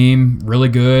solid team, really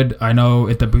good. I know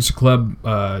at the Booster Club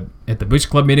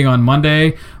meeting on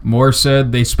Monday, Moore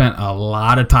said they spent a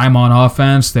lot of time on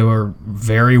offense. They were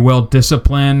very well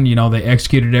disciplined. You know, they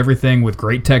executed everything with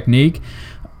great technique.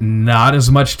 Not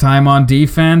as much time on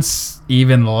defense,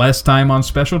 even less time on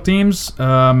special teams.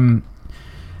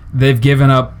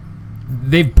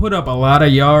 They've put up a lot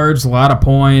of yards, a lot of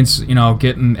points, you know,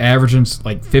 averaging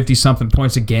like 50-something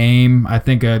points a game. I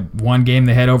think one game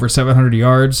they had over 700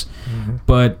 yards,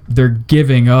 but they're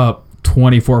giving up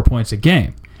 24 points a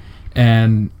game.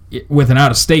 And with an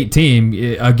out-of-state team,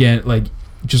 again, like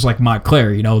just like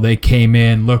Montclair, you know, they came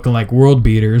in looking like world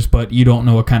beaters, but you don't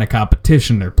know what kind of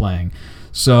competition they're playing.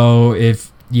 So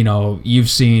if, you know, you've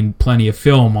seen plenty of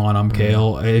film on them,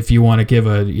 Cale, if you want to give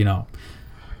a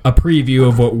preview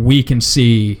of what we can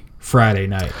see Friday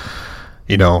night.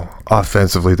 You know,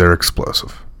 offensively, they're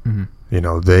explosive. You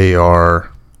know, they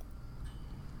are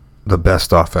the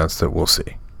best offense that we'll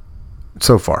see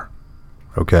so far.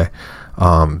 Okay.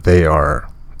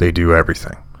 They do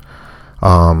everything.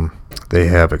 They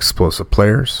have explosive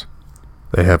players.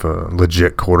 They have a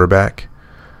legit quarterback.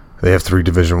 They have 3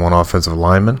 Division I offensive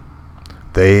linemen.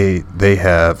 They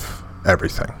have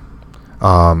everything.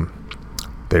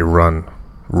 They run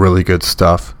really good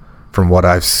stuff from what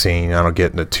I've seen. I don't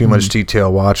get into too much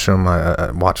detail. Watch them. I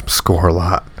watch them score a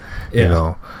lot. Yeah. You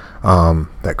know,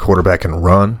 that quarterback can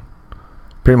run.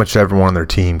 Pretty much everyone on their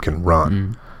team can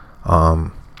run.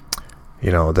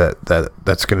 You know,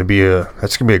 that's going to be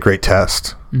a great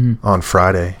test on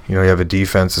Friday. You know, you have a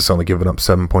defense that's only giving up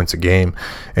 7 points a game,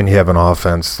 and you have an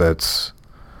offense that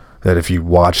if you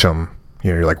watch them, you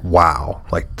know, you're like, wow,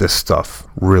 like this stuff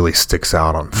really sticks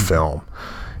out on film.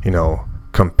 You know,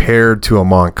 compared to a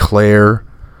Montclair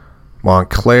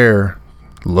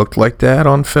looked like that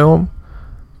on film,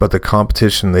 but the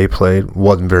competition they played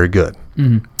wasn't very good.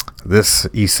 This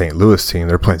East St. Louis team,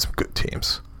 they're playing some good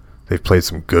teams. They've played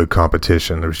some good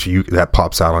competition. That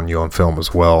pops out on you on film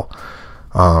as well.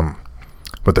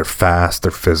 But they're fast,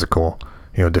 they're physical.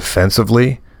 You know,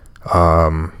 defensively,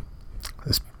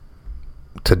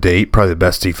 to date, probably the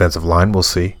best defensive line we'll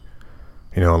see.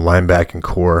 You know, linebacking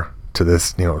core to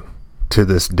this, you know, to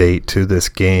this date, to this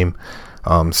game.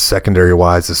 Secondary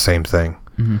wise, the same thing.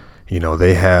 You know,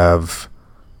 they have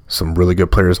some really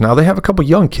good players. Now they have a couple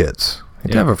young kids.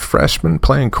 They have a freshman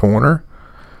playing corner.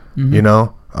 You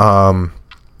know, and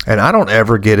I don't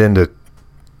ever get into,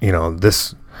 you know,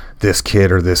 this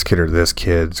kid or this kid or this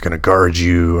kid is going to guard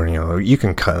you, or, you know, you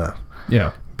can kind of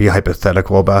be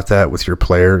hypothetical about that with your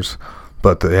players,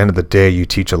 but at the end of the day, you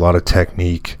teach a lot of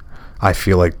technique. I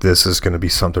feel like this is going to be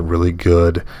something really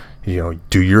good. You know,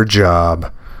 do your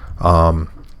job.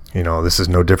 You know, this is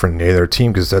no different than any other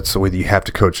team, because that's the way that you have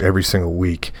to coach every single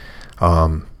week.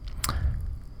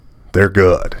 They're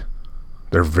good.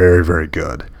 They're very, very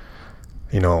good.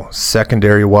 You know,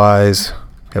 secondary-wise,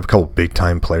 you have a couple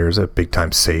big-time players, a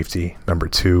big-time safety, number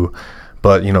 2.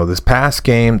 But, you know, this past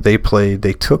game, they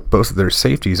took both of their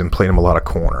safeties and played them a lot of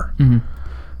corner.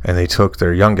 and they took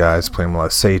their young guys, playing a lot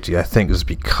of safety. I think it was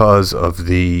because of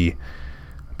the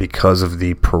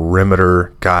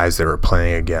perimeter guys they were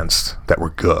playing against that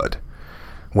were good.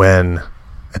 When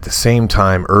at the same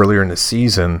time earlier in the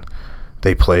season,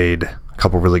 they played a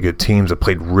couple really good teams that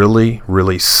played really,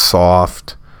 really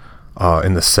soft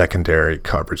in the secondary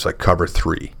coverage, like cover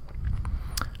 3.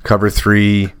 Cover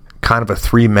 3, kind of a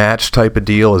 3-match type of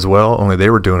deal as well, only they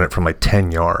were doing it from like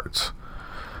 10 yards.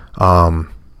 And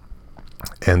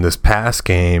this past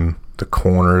game, the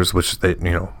corners, which they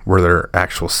were their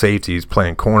actual safeties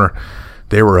playing corner,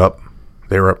 they were up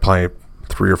playing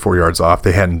 3 or 4 yards off.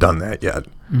 They hadn't done that yet.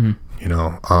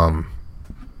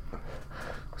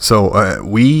 So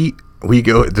we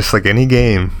go, just like any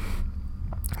game,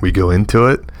 we go into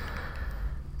it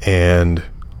and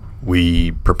we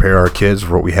prepare our kids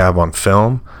for what we have on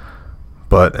film,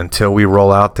 but until we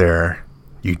roll out there,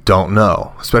 you don't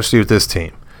know, especially with this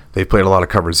team. They played a lot of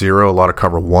cover 0, a lot of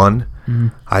cover 1.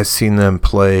 I've seen them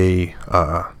play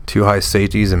 2 high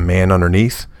safeties and man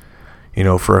underneath,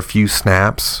 for a few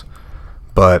snaps.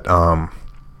 But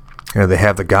they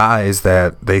have the guys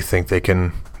that they think they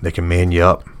can man you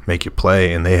up, make you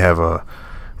play, and they have a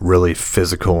really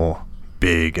physical,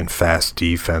 big and fast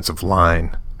defensive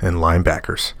line and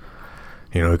linebackers.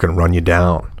 Who can run you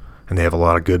down, and they have a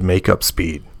lot of good makeup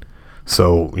speed.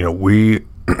 So we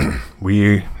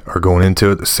are going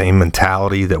into it the same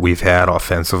mentality that we've had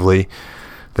offensively,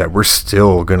 that we're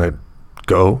still going to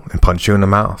go and punch you in the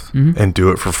mouth and do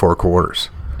it for 4 quarters.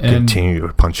 And continue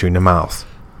to punch you in the mouth.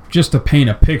 Just to paint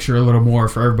a picture a little more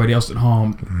for everybody else at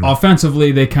home,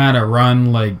 offensively they kind of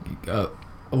run like a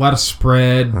lot of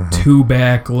spread,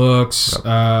 2-back looks. Yep.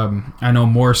 I know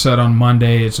Moore said on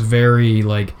Monday it's very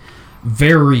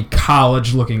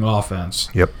college-looking offense.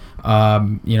 Yep.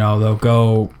 They'll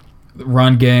go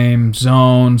run game,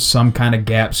 zone, some kind of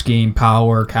gap scheme,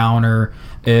 power, counter.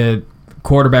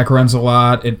 Quarterback runs a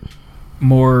lot.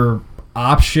 More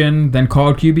option than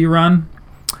called QB run.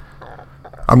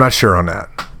 I'm not sure on that.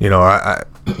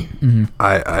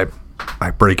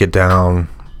 I break it down,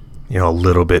 a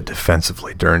little bit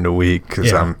defensively during the week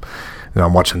because I'm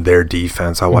watching their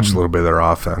defense. I watch a little bit of their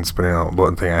offense, but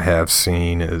one thing I have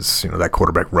seen is that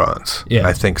quarterback runs. Yeah,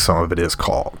 I think some of it is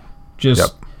called.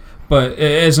 But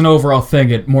as an overall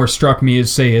thing, it more struck me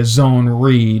as, say, a zone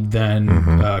read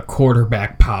than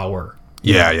quarterback power.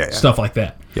 Yeah. Stuff like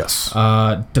that. Yes.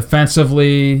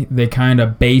 Defensively, they kind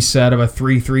of base out of a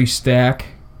 3-3 stack,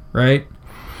 right?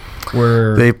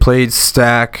 Where they played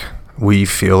stack. We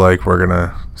feel like we're going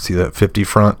to see that 50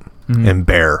 front and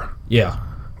bear. Yeah.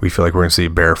 We feel like we're going to see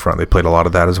bear front. They played a lot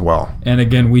of that as well. And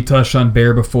again, we touched on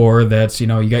bear before. That's, you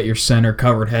got your center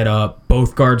covered head up,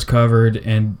 both guards covered,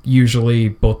 and usually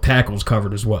both tackles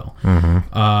covered as well.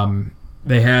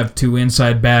 They have 2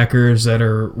 inside backers that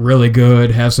are really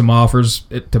good, have some offers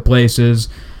to places.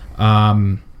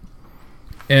 And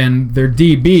their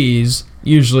DBs,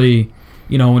 usually,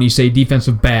 when you say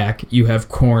defensive back, you have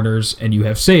corners and you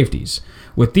have safeties.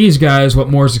 With these guys, what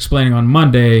Moore's explaining on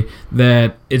Monday,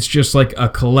 that it's just like a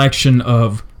collection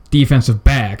of defensive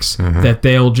backs that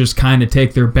they'll just kind of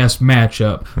take their best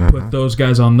matchup, put those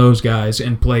guys on those guys,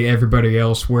 and play everybody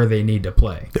else where they need to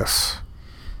play. Yes.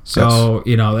 So,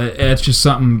 that's just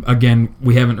something, again,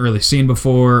 we haven't really seen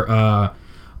before.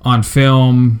 On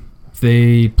film,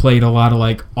 they played a lot of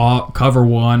like cover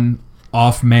 1,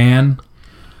 off man,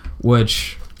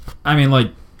 which,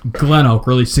 Glen Oak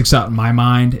really sticks out in my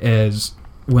mind as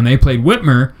when they played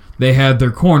Whitmer, they had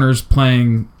their corners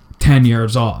playing 10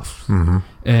 yards off.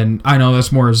 And I know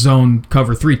that's more a zone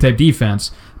cover 3 type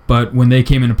defense, but when they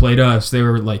came in and played us, they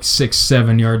were like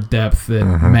 6-7 yard depth at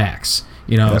max.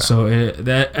 So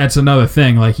that's another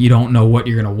thing. Like, you don't know what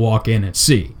you're going to walk in and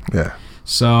see. Yeah.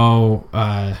 So,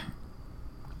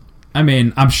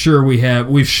 I'm sure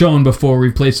we've shown before,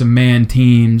 we've played some man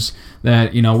teams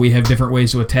that, we have different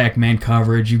ways to attack man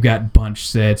coverage. You've got bunch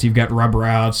sets, you've got rub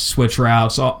routes, switch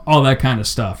routes, all that kind of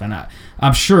stuff. And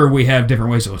I'm sure we have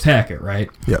different ways to attack it, right?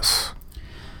 Yes.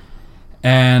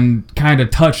 And kind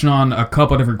of touching on a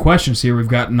couple different questions here we've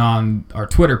gotten on our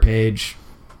Twitter page,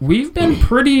 we've been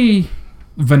pretty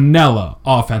vanilla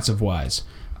offensive-wise.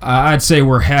 I'd say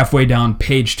we're halfway down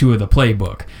page 2 of the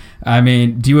playbook.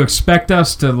 Do you expect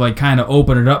us to kind of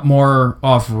open it up more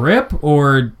off rip,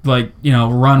 or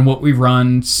run what we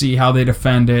run, see how they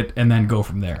defend it, and then go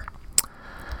from there?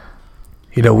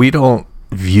 We don't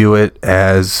view it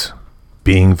as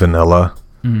being vanilla.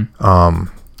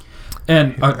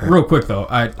 And real quick though,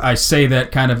 I say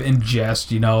that kind of in jest,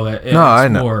 that it's I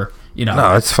know. more,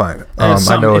 no, it's fine.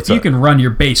 I know if you can run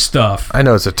your base stuff. I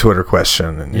know it's a Twitter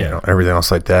question and everything else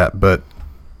like that, but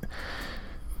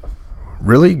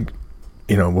really,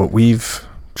 what we've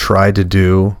tried to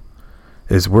do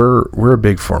is we're a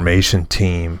big formation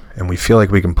team, and we feel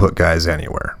like we can put guys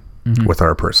anywhere with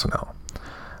our personnel.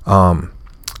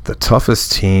 The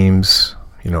toughest teams,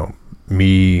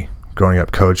 me growing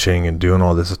up coaching and doing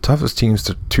all this, the toughest teams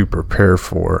to prepare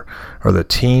for are the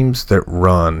teams that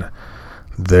run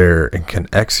there and can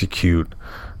execute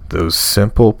those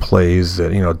simple plays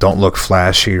that, don't look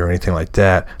flashy or anything like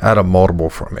that out of multiple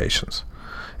formations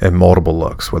and multiple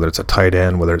looks, whether it's a tight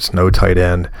end, whether it's no tight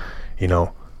end.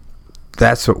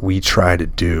 That's what we try to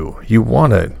do. You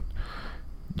want to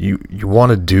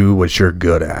do what you're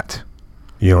good at.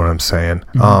 You know what I'm saying?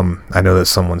 I know that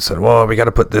someone said, well, we got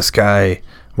to put this guy,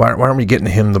 why aren't we getting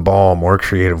him the ball more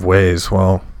creative ways?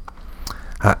 Well,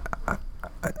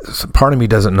 part of me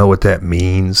doesn't know what that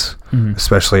means,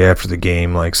 especially after the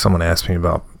game. Like someone asked me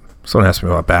about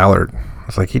Ballard. I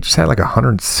was like, he just had like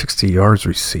 160 yards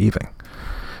receiving.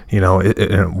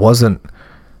 It wasn't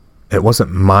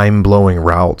mind-blowing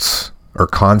routes or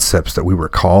concepts that we were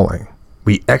calling.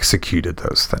 We executed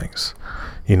those things,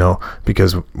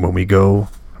 because when we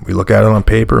look at it on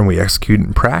paper and we execute it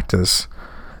in practice,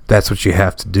 that's what you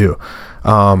have to do.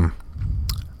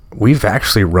 We've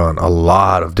actually run a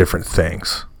lot of different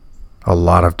things,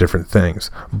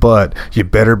 but you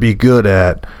better be good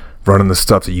at running the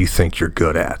stuff that you think you're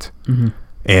good at.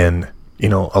 And,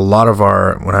 a lot of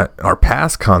our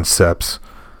pass concepts,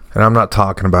 and I'm not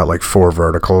talking about like 4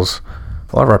 verticals,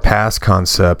 a lot of our pass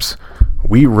concepts,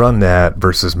 we run that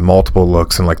versus multiple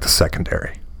looks in like the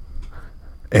secondary.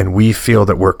 And we feel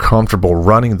that we're comfortable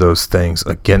running those things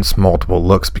against multiple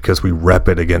looks because we rep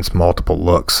it against multiple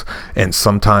looks. And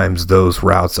sometimes those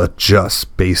routes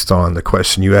adjust based on the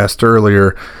question you asked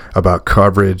earlier about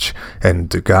coverage and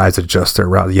do guys adjust their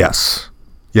route. Yes.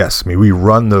 I mean, we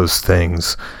run those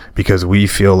things because we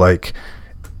feel like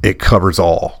it covers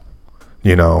all.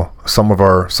 Some of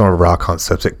our route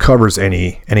concepts, it covers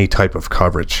any type of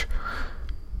coverage.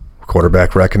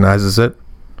 Quarterback recognizes it,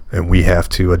 and we have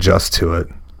to adjust to it,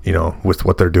 with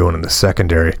what they're doing in the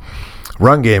secondary.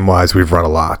 Run game wise, we've run a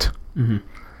lot.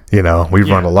 We've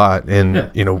run a lot,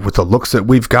 and with the looks that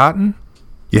we've gotten,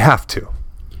 you have to.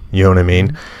 You know what I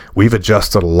mean? We've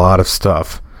adjusted a lot of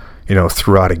stuff,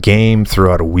 throughout a game,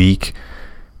 throughout a week,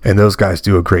 and those guys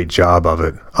do a great job of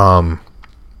it. Well,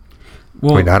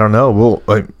 I don't know.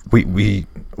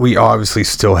 We obviously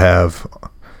still have,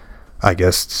 I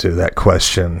guess, to that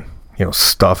question,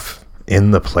 stuff in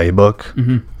the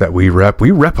playbook that we rep. We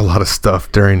rep a lot of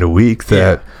stuff during the week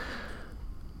that,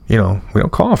 we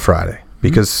don't call on Friday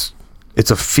because it's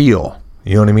a feel.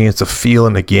 You know what I mean? It's a feel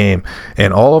in the game.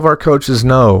 And all of our coaches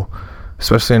know,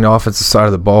 especially on the offensive side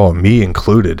of the ball, me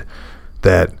included,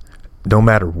 that no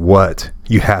matter what,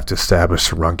 you have to establish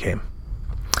the run game.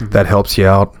 That helps you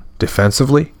out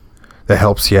defensively. That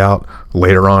helps you out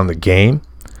later on in the game.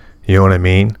 You know what I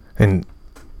mean? And,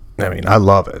 I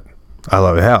love it.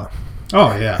 Hell.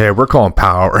 Oh, yeah. Hey, we're calling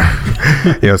power.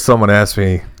 Someone asked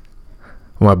me,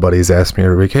 one of my buddies asked me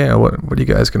every week, hey, what are you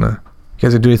guys going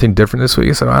to do anything different this week?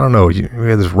 I said, I don't know. We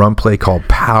have this run play called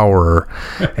power,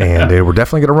 and we're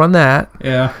definitely going to run that.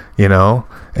 Yeah.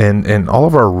 And all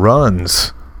of our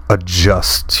runs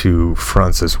adjust to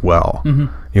fronts as well. You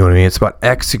know what I mean? It's about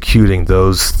executing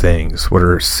those things,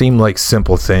 seem like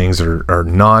simple things or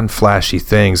non-flashy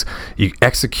things. You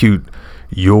execute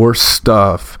your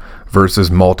stuff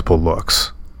versus multiple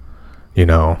looks,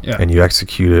 and you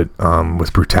execute it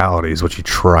with brutality is what you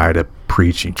try to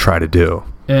preach and try to do.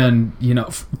 And,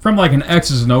 from like an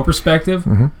X's and O perspective,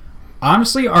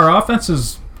 honestly, our offense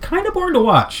is kind of boring to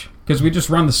watch because we just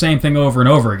run the same thing over and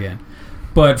over again.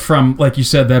 But from, like you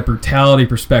said, that brutality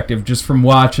perspective, just from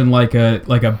watching like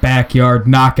a backyard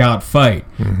knockout fight,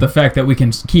 the fact that we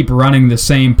can keep running the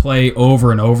same play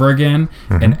over and over again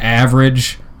and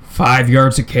average 5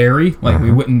 yards a carry, like we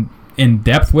went in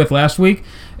depth with last week,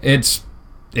 it's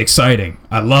exciting.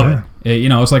 I love it.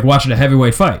 It's like watching a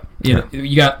heavyweight fight.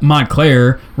 You got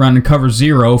Montclair running cover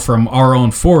 0 from our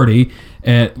own 40,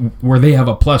 where they have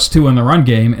a +2 in the run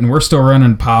game, and we're still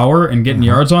running power and getting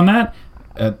yards on that.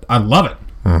 I love it.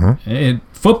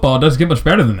 Football doesn't get much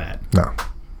better than that.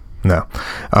 No.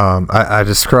 I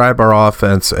describe our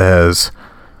offense as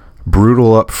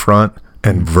brutal up front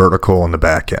and vertical on the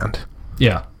back end.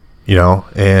 Yeah.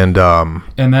 And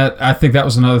that, I think that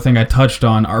was another thing I touched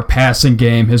on. Our passing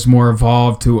game has more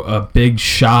evolved to a big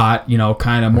shot,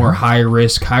 kind of more high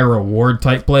risk, high reward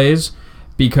type plays,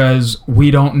 because we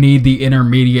don't need the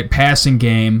intermediate passing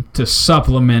game to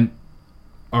supplement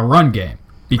a run game,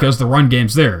 because the run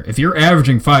game's there. If you're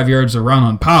averaging 5 yards a run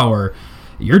on power,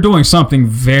 you're doing something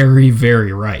very,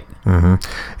 very right.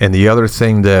 And the other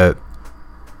thing that,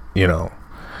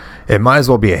 It might as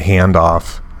well be a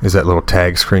handoff. Is that little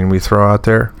tag screen we throw out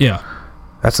there? Yeah.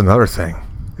 That's another thing.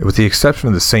 With the exception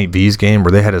of the St. V's game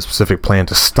where they had a specific plan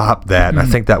to stop that, and I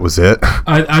think that was it.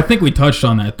 I think we touched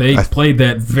on that. They played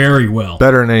that very well.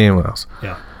 Better than anyone else.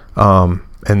 Yeah.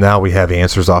 And now we have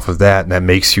answers off of that, and that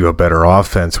makes you a better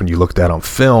offense when you look at that on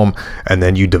film, and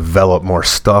then you develop more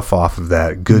stuff off of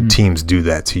that. Good teams do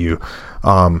that to you.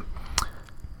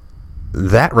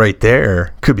 That right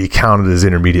there could be counted as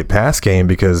intermediate pass game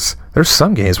because there's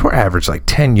some games we're average like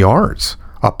 10 yards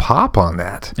a pop on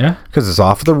that. Yeah. Because it's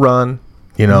off the run,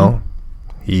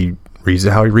 he reads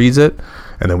it how he reads it,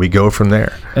 and then we go from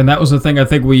there. And that was the thing I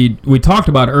think we talked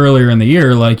about earlier in the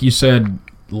year. Like you said,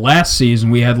 last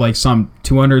season we had like some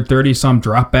 230 some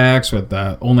dropbacks with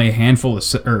only a handful of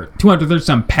 230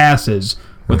 some passes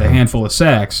with a handful of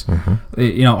sacks.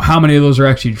 How many of those are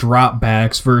actually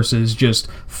dropbacks versus just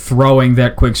throwing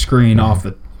that quick screen off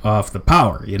the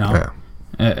power? Yeah.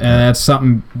 And that's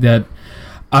something that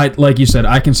like you said,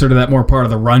 I consider that more part of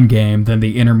the run game than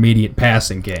the intermediate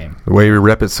passing game. The way we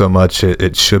rep it so much,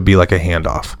 it should be like a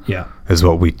handoff. Yeah, is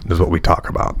what we talk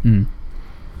about.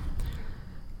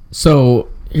 So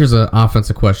here's an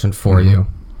offensive question for you.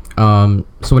 So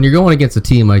when you're going against a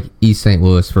team like East St.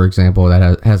 Louis, for example,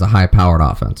 that has a high-powered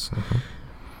offense,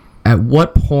 at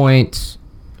what point,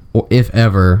 or if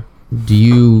ever, do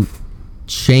you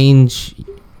change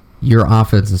your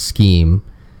offensive scheme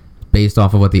based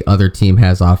off of what the other team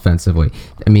has offensively?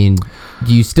 I mean,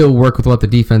 do you still work with what the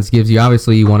defense gives you?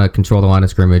 Obviously, you want to control the line of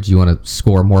scrimmage. You want to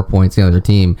score more points than the other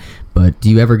team. But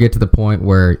do you ever get to the point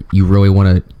where you really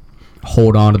want to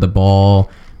hold on to the ball,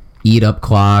 eat up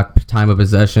clock, time of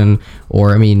possession?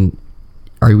 Or, I mean,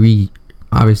 are we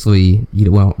obviously you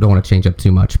don't want to change up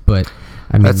too much, but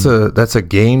I mean that's a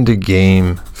game to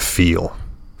game feel.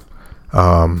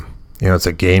 It's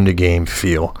a game to game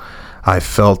feel. I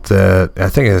felt that, I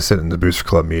think I said in the Booster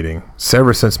Club meeting,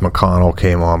 ever since McConnell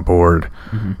came on board,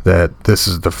 that this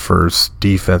is the first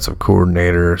defensive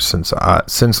coordinator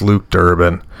since Luke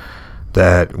Durbin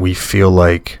that we feel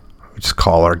like we just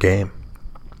call our game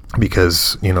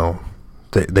because,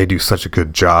 they do such a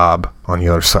good job on the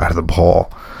other side of the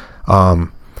ball.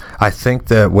 I think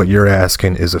that what you're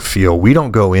asking is a feel. We don't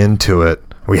go into it,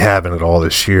 we haven't at all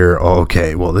this year,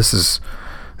 okay, well, this is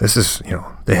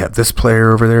they have this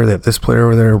player over there, they have this player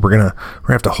over there, we're gonna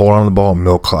have to hold on to the ball and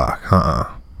milk clock.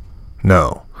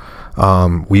 No.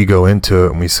 We go into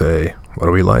it and we say, what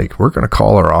do we like? We're gonna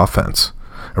call our offense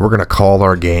and we're gonna call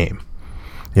our game.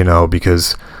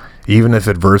 Because even if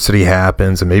adversity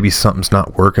happens and maybe something's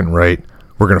not working right,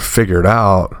 we're gonna figure it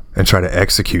out and try to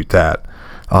execute that.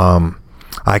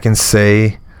 I can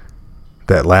say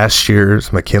that last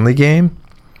year's McKinley game,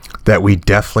 that we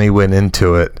definitely went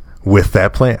into it with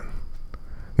that plan.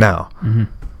 Now,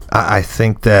 I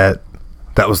think that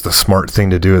was the smart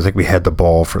thing to do. I think we had the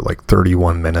ball for like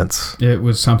 31 minutes. It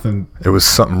was something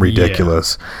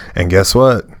ridiculous. Yeah. And guess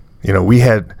what? We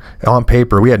had, on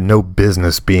paper, we had no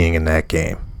business being in that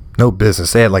game. No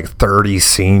business. They had like 30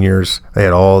 seniors. They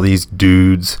had all these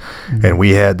dudes. And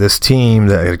we had this team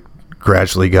that had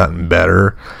gradually gotten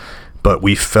better. But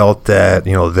we felt that,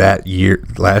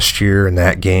 last year in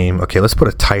that game, okay, let's put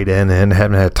a tight end in.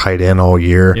 Haven't had a tight end all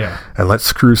year. Yeah. And let's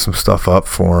screw some stuff up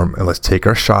for them. And let's take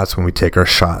our shots when we take our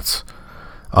shots.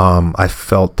 I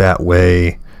felt that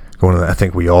way I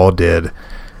think we all did.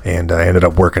 And ended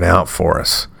up working out for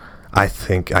us. I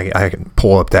think I can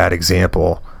pull up that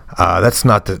example. That's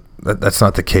not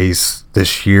the case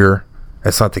this year.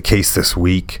 That's not the case this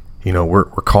week. We're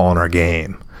calling our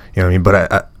game. You know what I mean?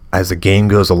 But as the game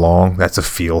goes along, that's a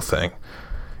feel thing.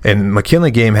 And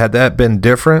McKinley game, had that been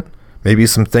different, maybe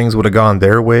some things would have gone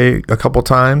their way a couple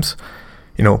times.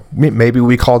 Maybe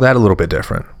we call that a little bit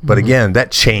different. But again,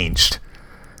 that changed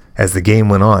as the game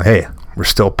went on. Hey, we're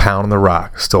still pounding the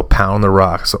rock. So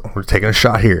we're taking a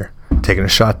shot here, taking a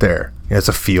shot there. It's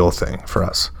a feel thing for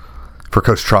us, for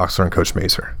Coach Troxler and Coach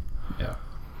Mazer. Yeah.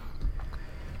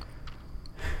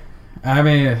 I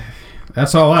mean,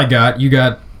 that's all I got. You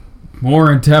got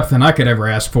more in depth than I could ever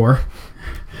ask for.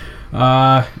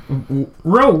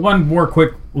 One more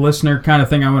quick listener kind of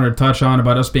thing I wanted to touch on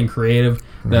about us being creative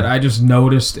that I just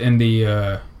noticed in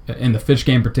the Fitch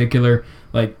game in particular.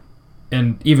 Like,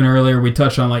 and even earlier we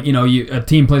touched on a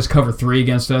team plays cover 3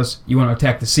 against us. You want to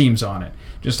attack the seams on it.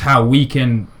 Just how we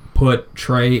can put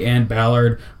Trey and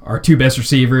Ballard, our two best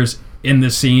receivers, in the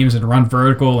seams and run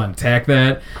vertical and attack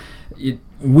that.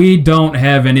 We don't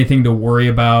have anything to worry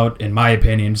about, in my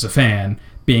opinion, as a fan,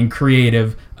 being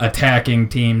creative, attacking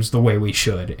teams the way we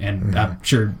should. And I'm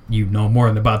sure you know more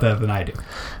about that than I do.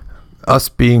 Us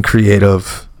being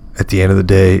creative at the end of the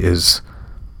day is,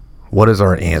 what is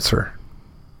our answer?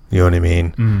 You know what I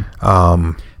mean?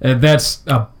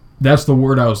 That's the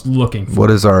word I was looking for. What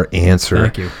is our answer?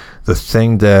 Thank you. The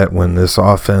thing that when this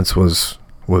offense was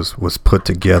put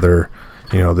together,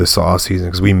 this offseason,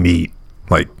 because we meet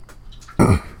like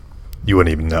you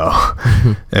wouldn't even know,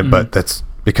 but that's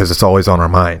because it's always on our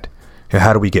mind.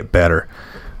 How do we get better?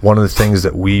 One of the things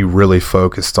that we really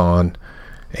focused on,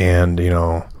 and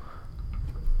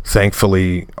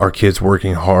thankfully our kids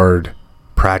working hard,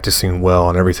 practicing well,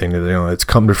 and everything, it's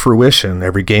come to fruition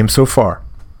every game so far.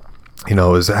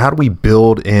 Is how do we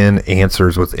build in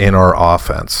answers within our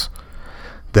offense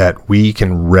that we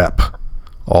can rep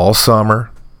all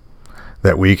summer,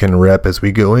 that we can rep as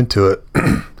we go into it,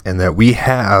 and that we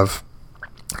have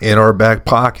in our back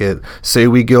pocket. Say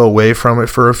we go away from it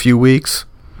for a few weeks,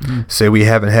 say we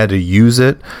haven't had to use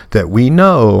it, that we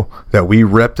know that we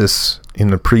rep this in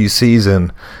the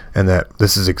preseason and that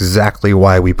this is exactly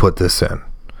why we put this in.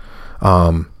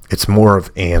 It's more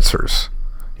of answers,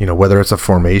 whether it's a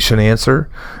formation answer,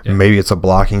 maybe it's a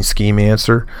blocking scheme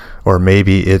answer, or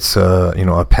maybe it's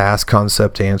a pass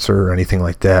concept answer or anything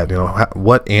like that.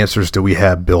 What answers do we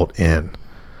have built in?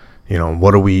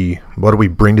 What do we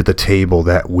bring to the table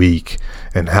that week,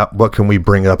 and what can we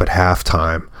bring up at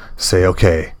halftime? Say,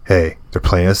 okay, hey, they're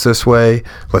playing us this way,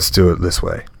 let's do it this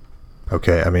way.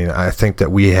 Okay, I think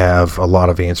that we have a lot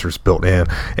of answers built in.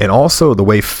 And also the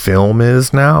way film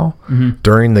is now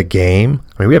during the game.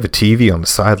 We have a TV on the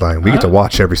sideline. We get to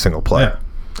watch every single play.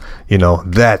 Yeah.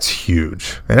 That's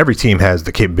huge. And every team has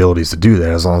the capabilities to do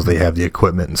that as long as they have the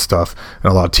equipment and stuff. And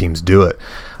a lot of teams do it.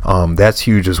 That's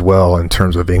huge as well in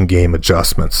terms of in-game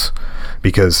adjustments,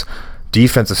 because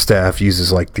defensive staff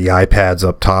uses like the iPads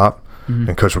up top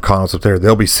and Coach McConnell's up there.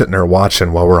 They'll be sitting there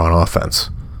watching while we're on offense.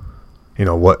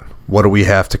 What do we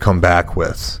have to come back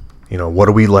with? What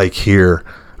do we like here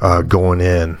going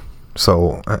in?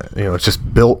 So, it's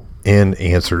just built-in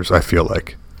answers, I feel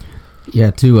like.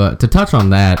 Yeah, to touch on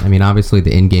that, obviously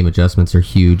the in-game adjustments are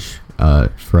huge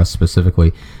for us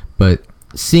specifically, but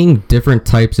seeing different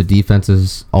types of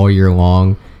defenses all year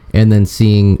long and then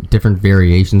seeing different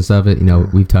variations of it,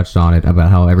 we've touched on it about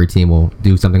how every team will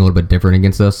do something a little bit different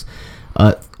against us.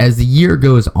 As the year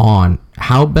goes on,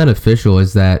 how beneficial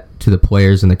is that to the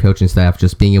players and the coaching staff,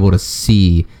 just being able to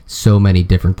see so many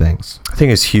different things? I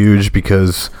think it's huge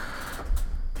because,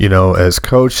 as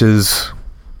coaches,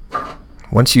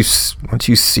 once you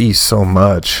see so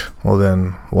much, well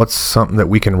then what's something that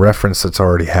we can reference that's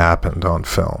already happened on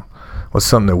film? What's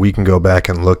something that we can go back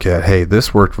and look at? Hey,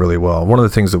 this worked really well. One of the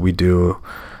things that we do,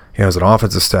 as an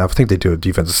offensive staff, I think they do a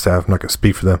defensive staff, I'm not going to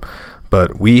speak for them,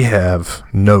 but we have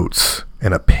notes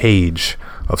and a page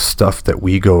of stuff that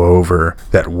we go over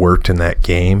that worked in that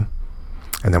game,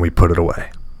 and then we put it away.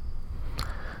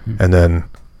 And then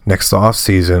next off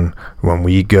season, when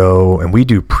we go and we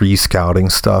do pre-scouting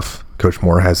stuff, Coach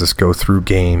Moore has us go through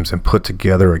games and put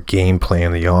together a game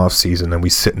plan in the off season, and we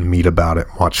sit and meet about it,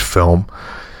 watch film.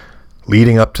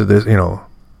 Leading up to this, well,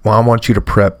 I want you to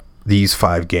prep these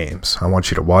 5 games. I want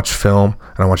you to watch film,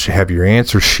 and I want you to have your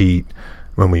answer sheet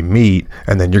when we meet,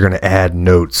 and then you're going to add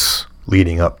notes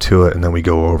leading up to it, and then we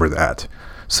go over that.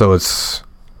 So it's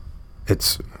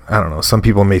I don't know, some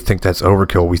people may think that's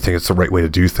overkill. We think it's the right way to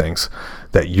do things,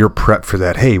 that you're prepped for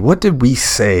that. Hey, what did we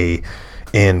say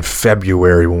in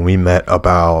February when we met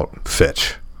about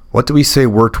Fitch? What did we say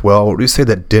worked well? What did we say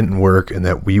that didn't work and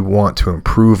that we want to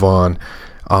improve on?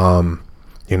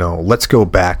 Let's go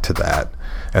back to that,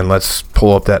 and let's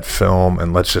pull up that film,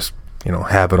 and let's just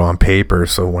have it on paper,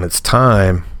 so when it's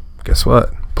time, guess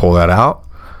what? Pull that out,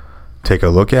 take a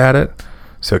look at it,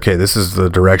 say, okay, this is the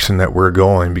direction that we're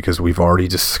going because we've already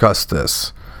discussed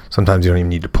this. Sometimes you don't even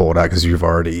need to pull it out because you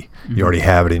already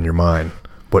have it in your mind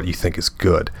what you think is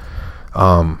good.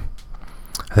 I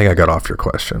think I got off your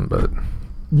question, but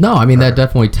no, that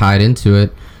definitely tied into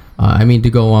it. To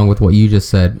go along with what you just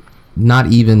said, not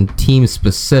even team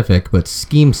specific, but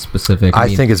scheme specific.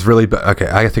 I think it's really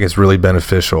I think it's really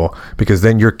beneficial because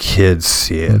then your kids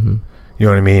see it. You know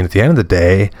what I mean? At the end of the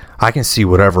day, I can see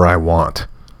whatever I want.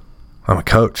 I'm a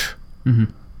coach.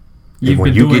 You've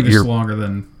been doing this longer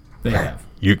than they have.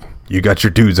 You got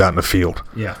your dudes out in the field.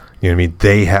 Yeah. You know what I mean?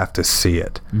 They have to see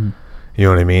it. You know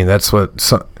what I mean?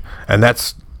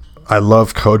 I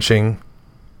love coaching,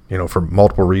 for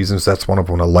multiple reasons. That's one of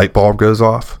them. When a light bulb goes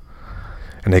off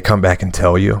and they come back and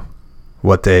tell you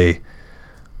what they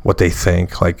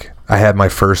think. Like, I had my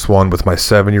first one with my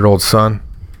 7-year-old son.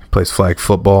 He plays flag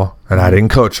football, and I didn't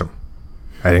coach him.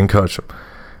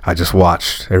 I just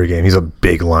watched every game. He's a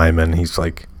big lineman. He's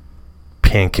like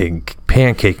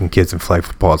pancaking kids in flag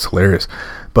football. It's hilarious.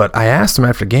 But I asked him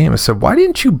after the game, I said, why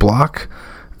didn't you block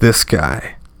this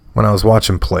guy when I was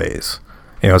watching plays?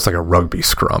 it's like a rugby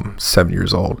scrum, 7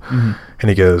 years old. And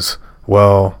he goes,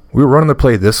 well, we were running the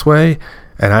play this way,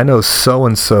 and I know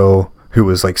so-and-so who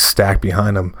was like stacked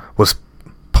behind him was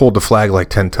pulled the flag like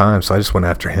 10 times, so I just went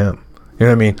after him. You know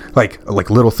what I mean? Like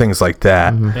little things like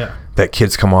that, that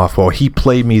kids come off, well, he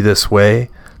played me this way,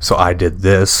 so I did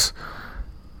this.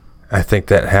 I think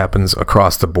that happens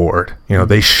across the board.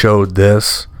 They showed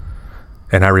this,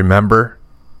 and I remember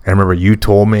you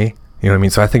told me, you know what I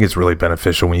mean? So I think it's really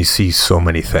beneficial when you see so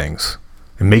many things.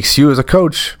 It makes you as a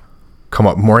coach come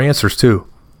up with more answers too,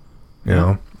 you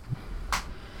know?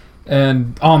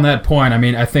 And on that point, I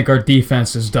mean, I think our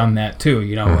defense has done that too.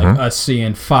 Like us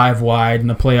seeing 5 wide in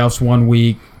the playoffs one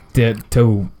week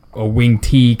to a wing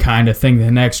T kind of thing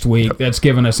the next week. That's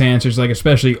given us answers, like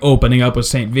especially opening up with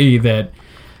St. Viti, that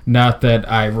not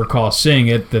that I recall seeing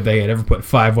it, that they had ever put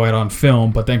 5 wide on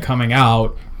film, but then coming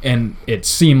out and it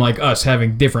seemed like us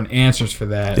having different answers for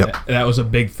that. That was a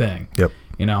big thing.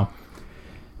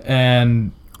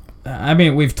 And I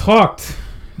mean, we've talked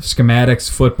schematics,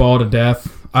 football to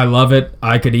death. I love it.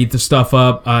 I could eat the stuff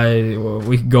up.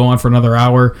 We could go on for another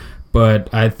hour,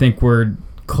 but I think we're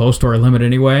close to our limit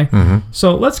anyway.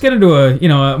 So let's get into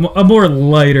a more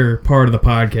lighter part of the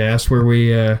podcast where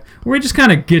we just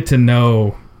kind of get to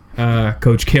know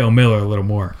Coach Cale Miller a little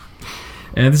more.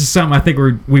 And this is something I think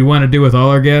we want to do with all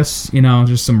our guests.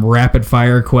 Just some rapid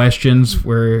fire questions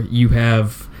where you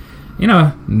have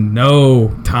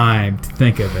no time to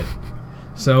think of it.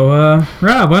 So,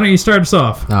 Rob, why don't you start us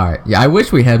off? All right. Yeah, I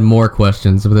wish we had more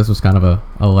questions, but this was kind of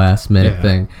a last-minute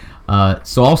thing.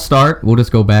 So I'll start. We'll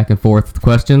just go back and forth with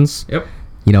questions. Yep.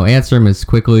 Answer them as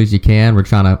quickly as you can. We're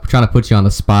trying to put you on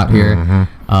the spot here.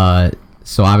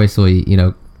 So obviously,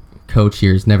 Coach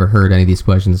here has never heard any of these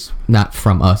questions, not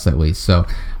from us at least. So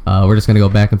we're just going to go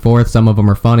back and forth. Some of them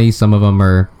are funny. Some of them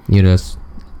are, just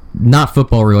not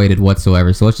football related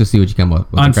whatsoever. So let's just see what you come up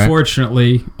with.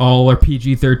 Unfortunately, all are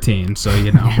PG-13, so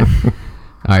All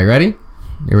right, ready?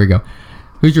 Here we go.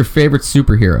 Who's your favorite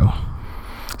superhero?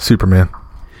 Superman.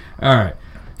 All right.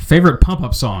 Favorite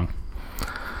pump-up song?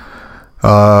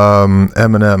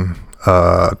 Eminem,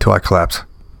 Till I Collapse.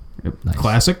 Nice.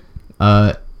 Classic.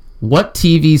 What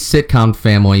TV sitcom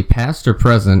family, past or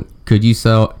present, could you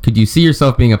see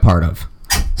yourself being a part of?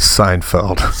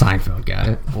 Seinfeld. Seinfeld, got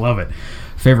it. Love it.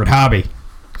 Favorite hobby?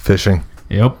 Fishing.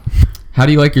 Yep. How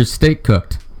do you like your steak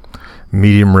cooked?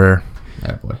 Medium rare.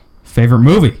 Oh boy. Favorite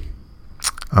movie?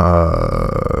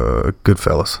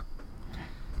 Goodfellas.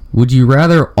 Would you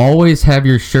rather always have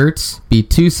your shirts be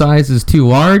 2 sizes too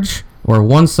large or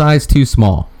 1 size too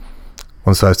small?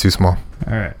 1 size too small.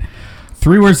 All right.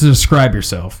 3 words to describe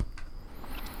yourself.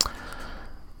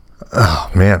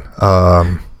 Oh man.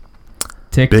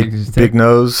 Big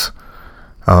nose.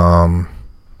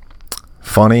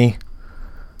 Funny.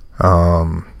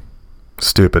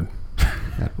 Stupid.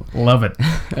 Love it.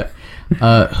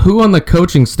 Who on the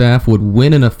coaching staff would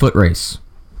win in a foot race?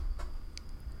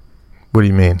 What do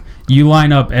you mean? You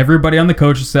line up everybody on the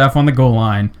coaching staff on the goal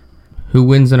line. Who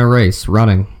wins in a race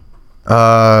running?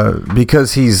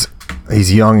 Because he's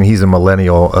young and he's a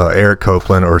millennial, Eric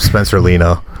Copeland or Spencer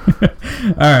Leno.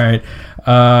 All right.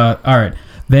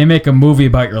 They make a movie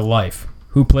about your life.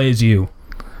 Who plays you?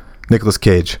 Nicolas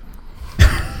Cage.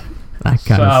 I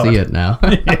kind of see it now.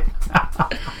 I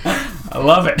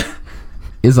love it.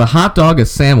 Is a hot dog a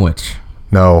sandwich?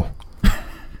 No. All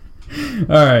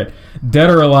right. Dead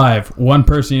or alive, one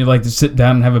person you'd like to sit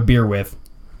down and have a beer with?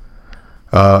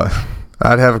 I'd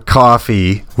have a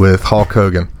coffee with Hulk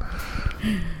Hogan.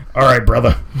 All right,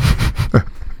 brother.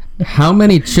 How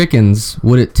many chickens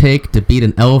would it take to beat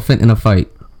an elephant in a fight?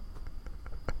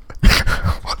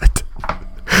 What?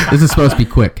 This is supposed to be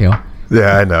quick, Cale.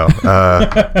 Yeah, I know.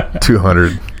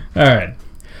 200. All right.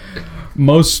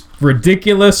 Most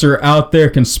ridiculous or out there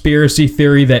conspiracy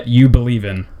theory that you believe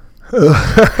in? Coach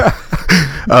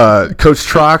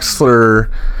Troxler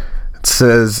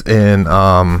says in,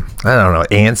 I don't know,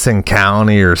 Anson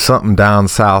County or something down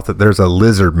south that there's a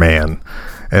lizard man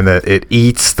and that it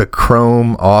eats the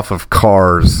chrome off of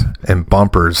cars and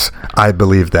bumpers. I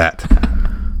believe that.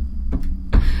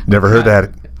 Never heard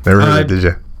that. Never heard it, did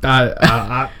you?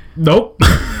 Nope.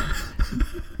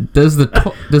 Does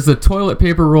the toilet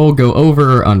paper roll go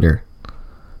over or under?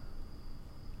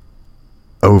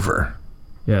 Over.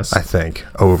 Yes. I think.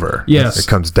 Over. Yes. It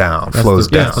comes down, flows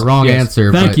down. That's the wrong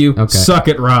answer. Thank you. Okay. Suck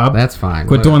it, Rob. That's fine.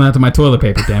 Quit doing that to my toilet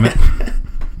paper, damn it.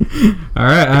 All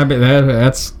right. I bet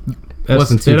that's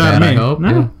wasn't too bad, I hope. No,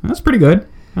 yeah. That's pretty good.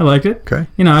 I liked it. Okay.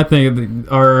 I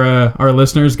think our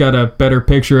listeners got a better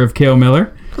picture of Cale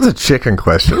Miller. That's a chicken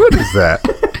question. What is that?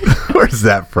 Where's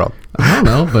that from? I don't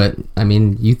know, but I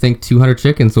mean, you think 200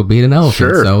 chickens will beat an elephant,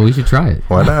 Sure. so we should try it.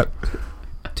 Why not?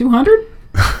 200?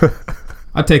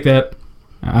 I'll take that.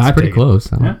 It's pretty close.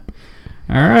 Yeah.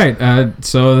 All right.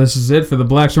 So this is it for the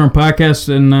Black Storm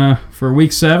podcast for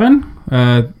week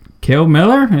 7. Cale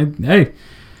Miller, hey,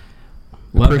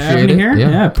 love having you here.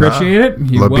 Yeah, appreciate it.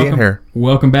 Love being here.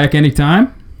 Welcome back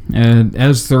anytime.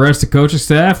 As the rest of the coaching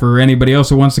staff or anybody else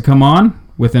who wants to come on,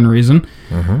 within reason.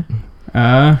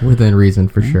 Within reason,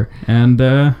 for sure. And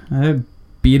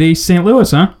beat East St. Louis,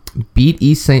 huh? Beat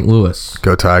East St. Louis.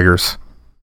 Go Tigers.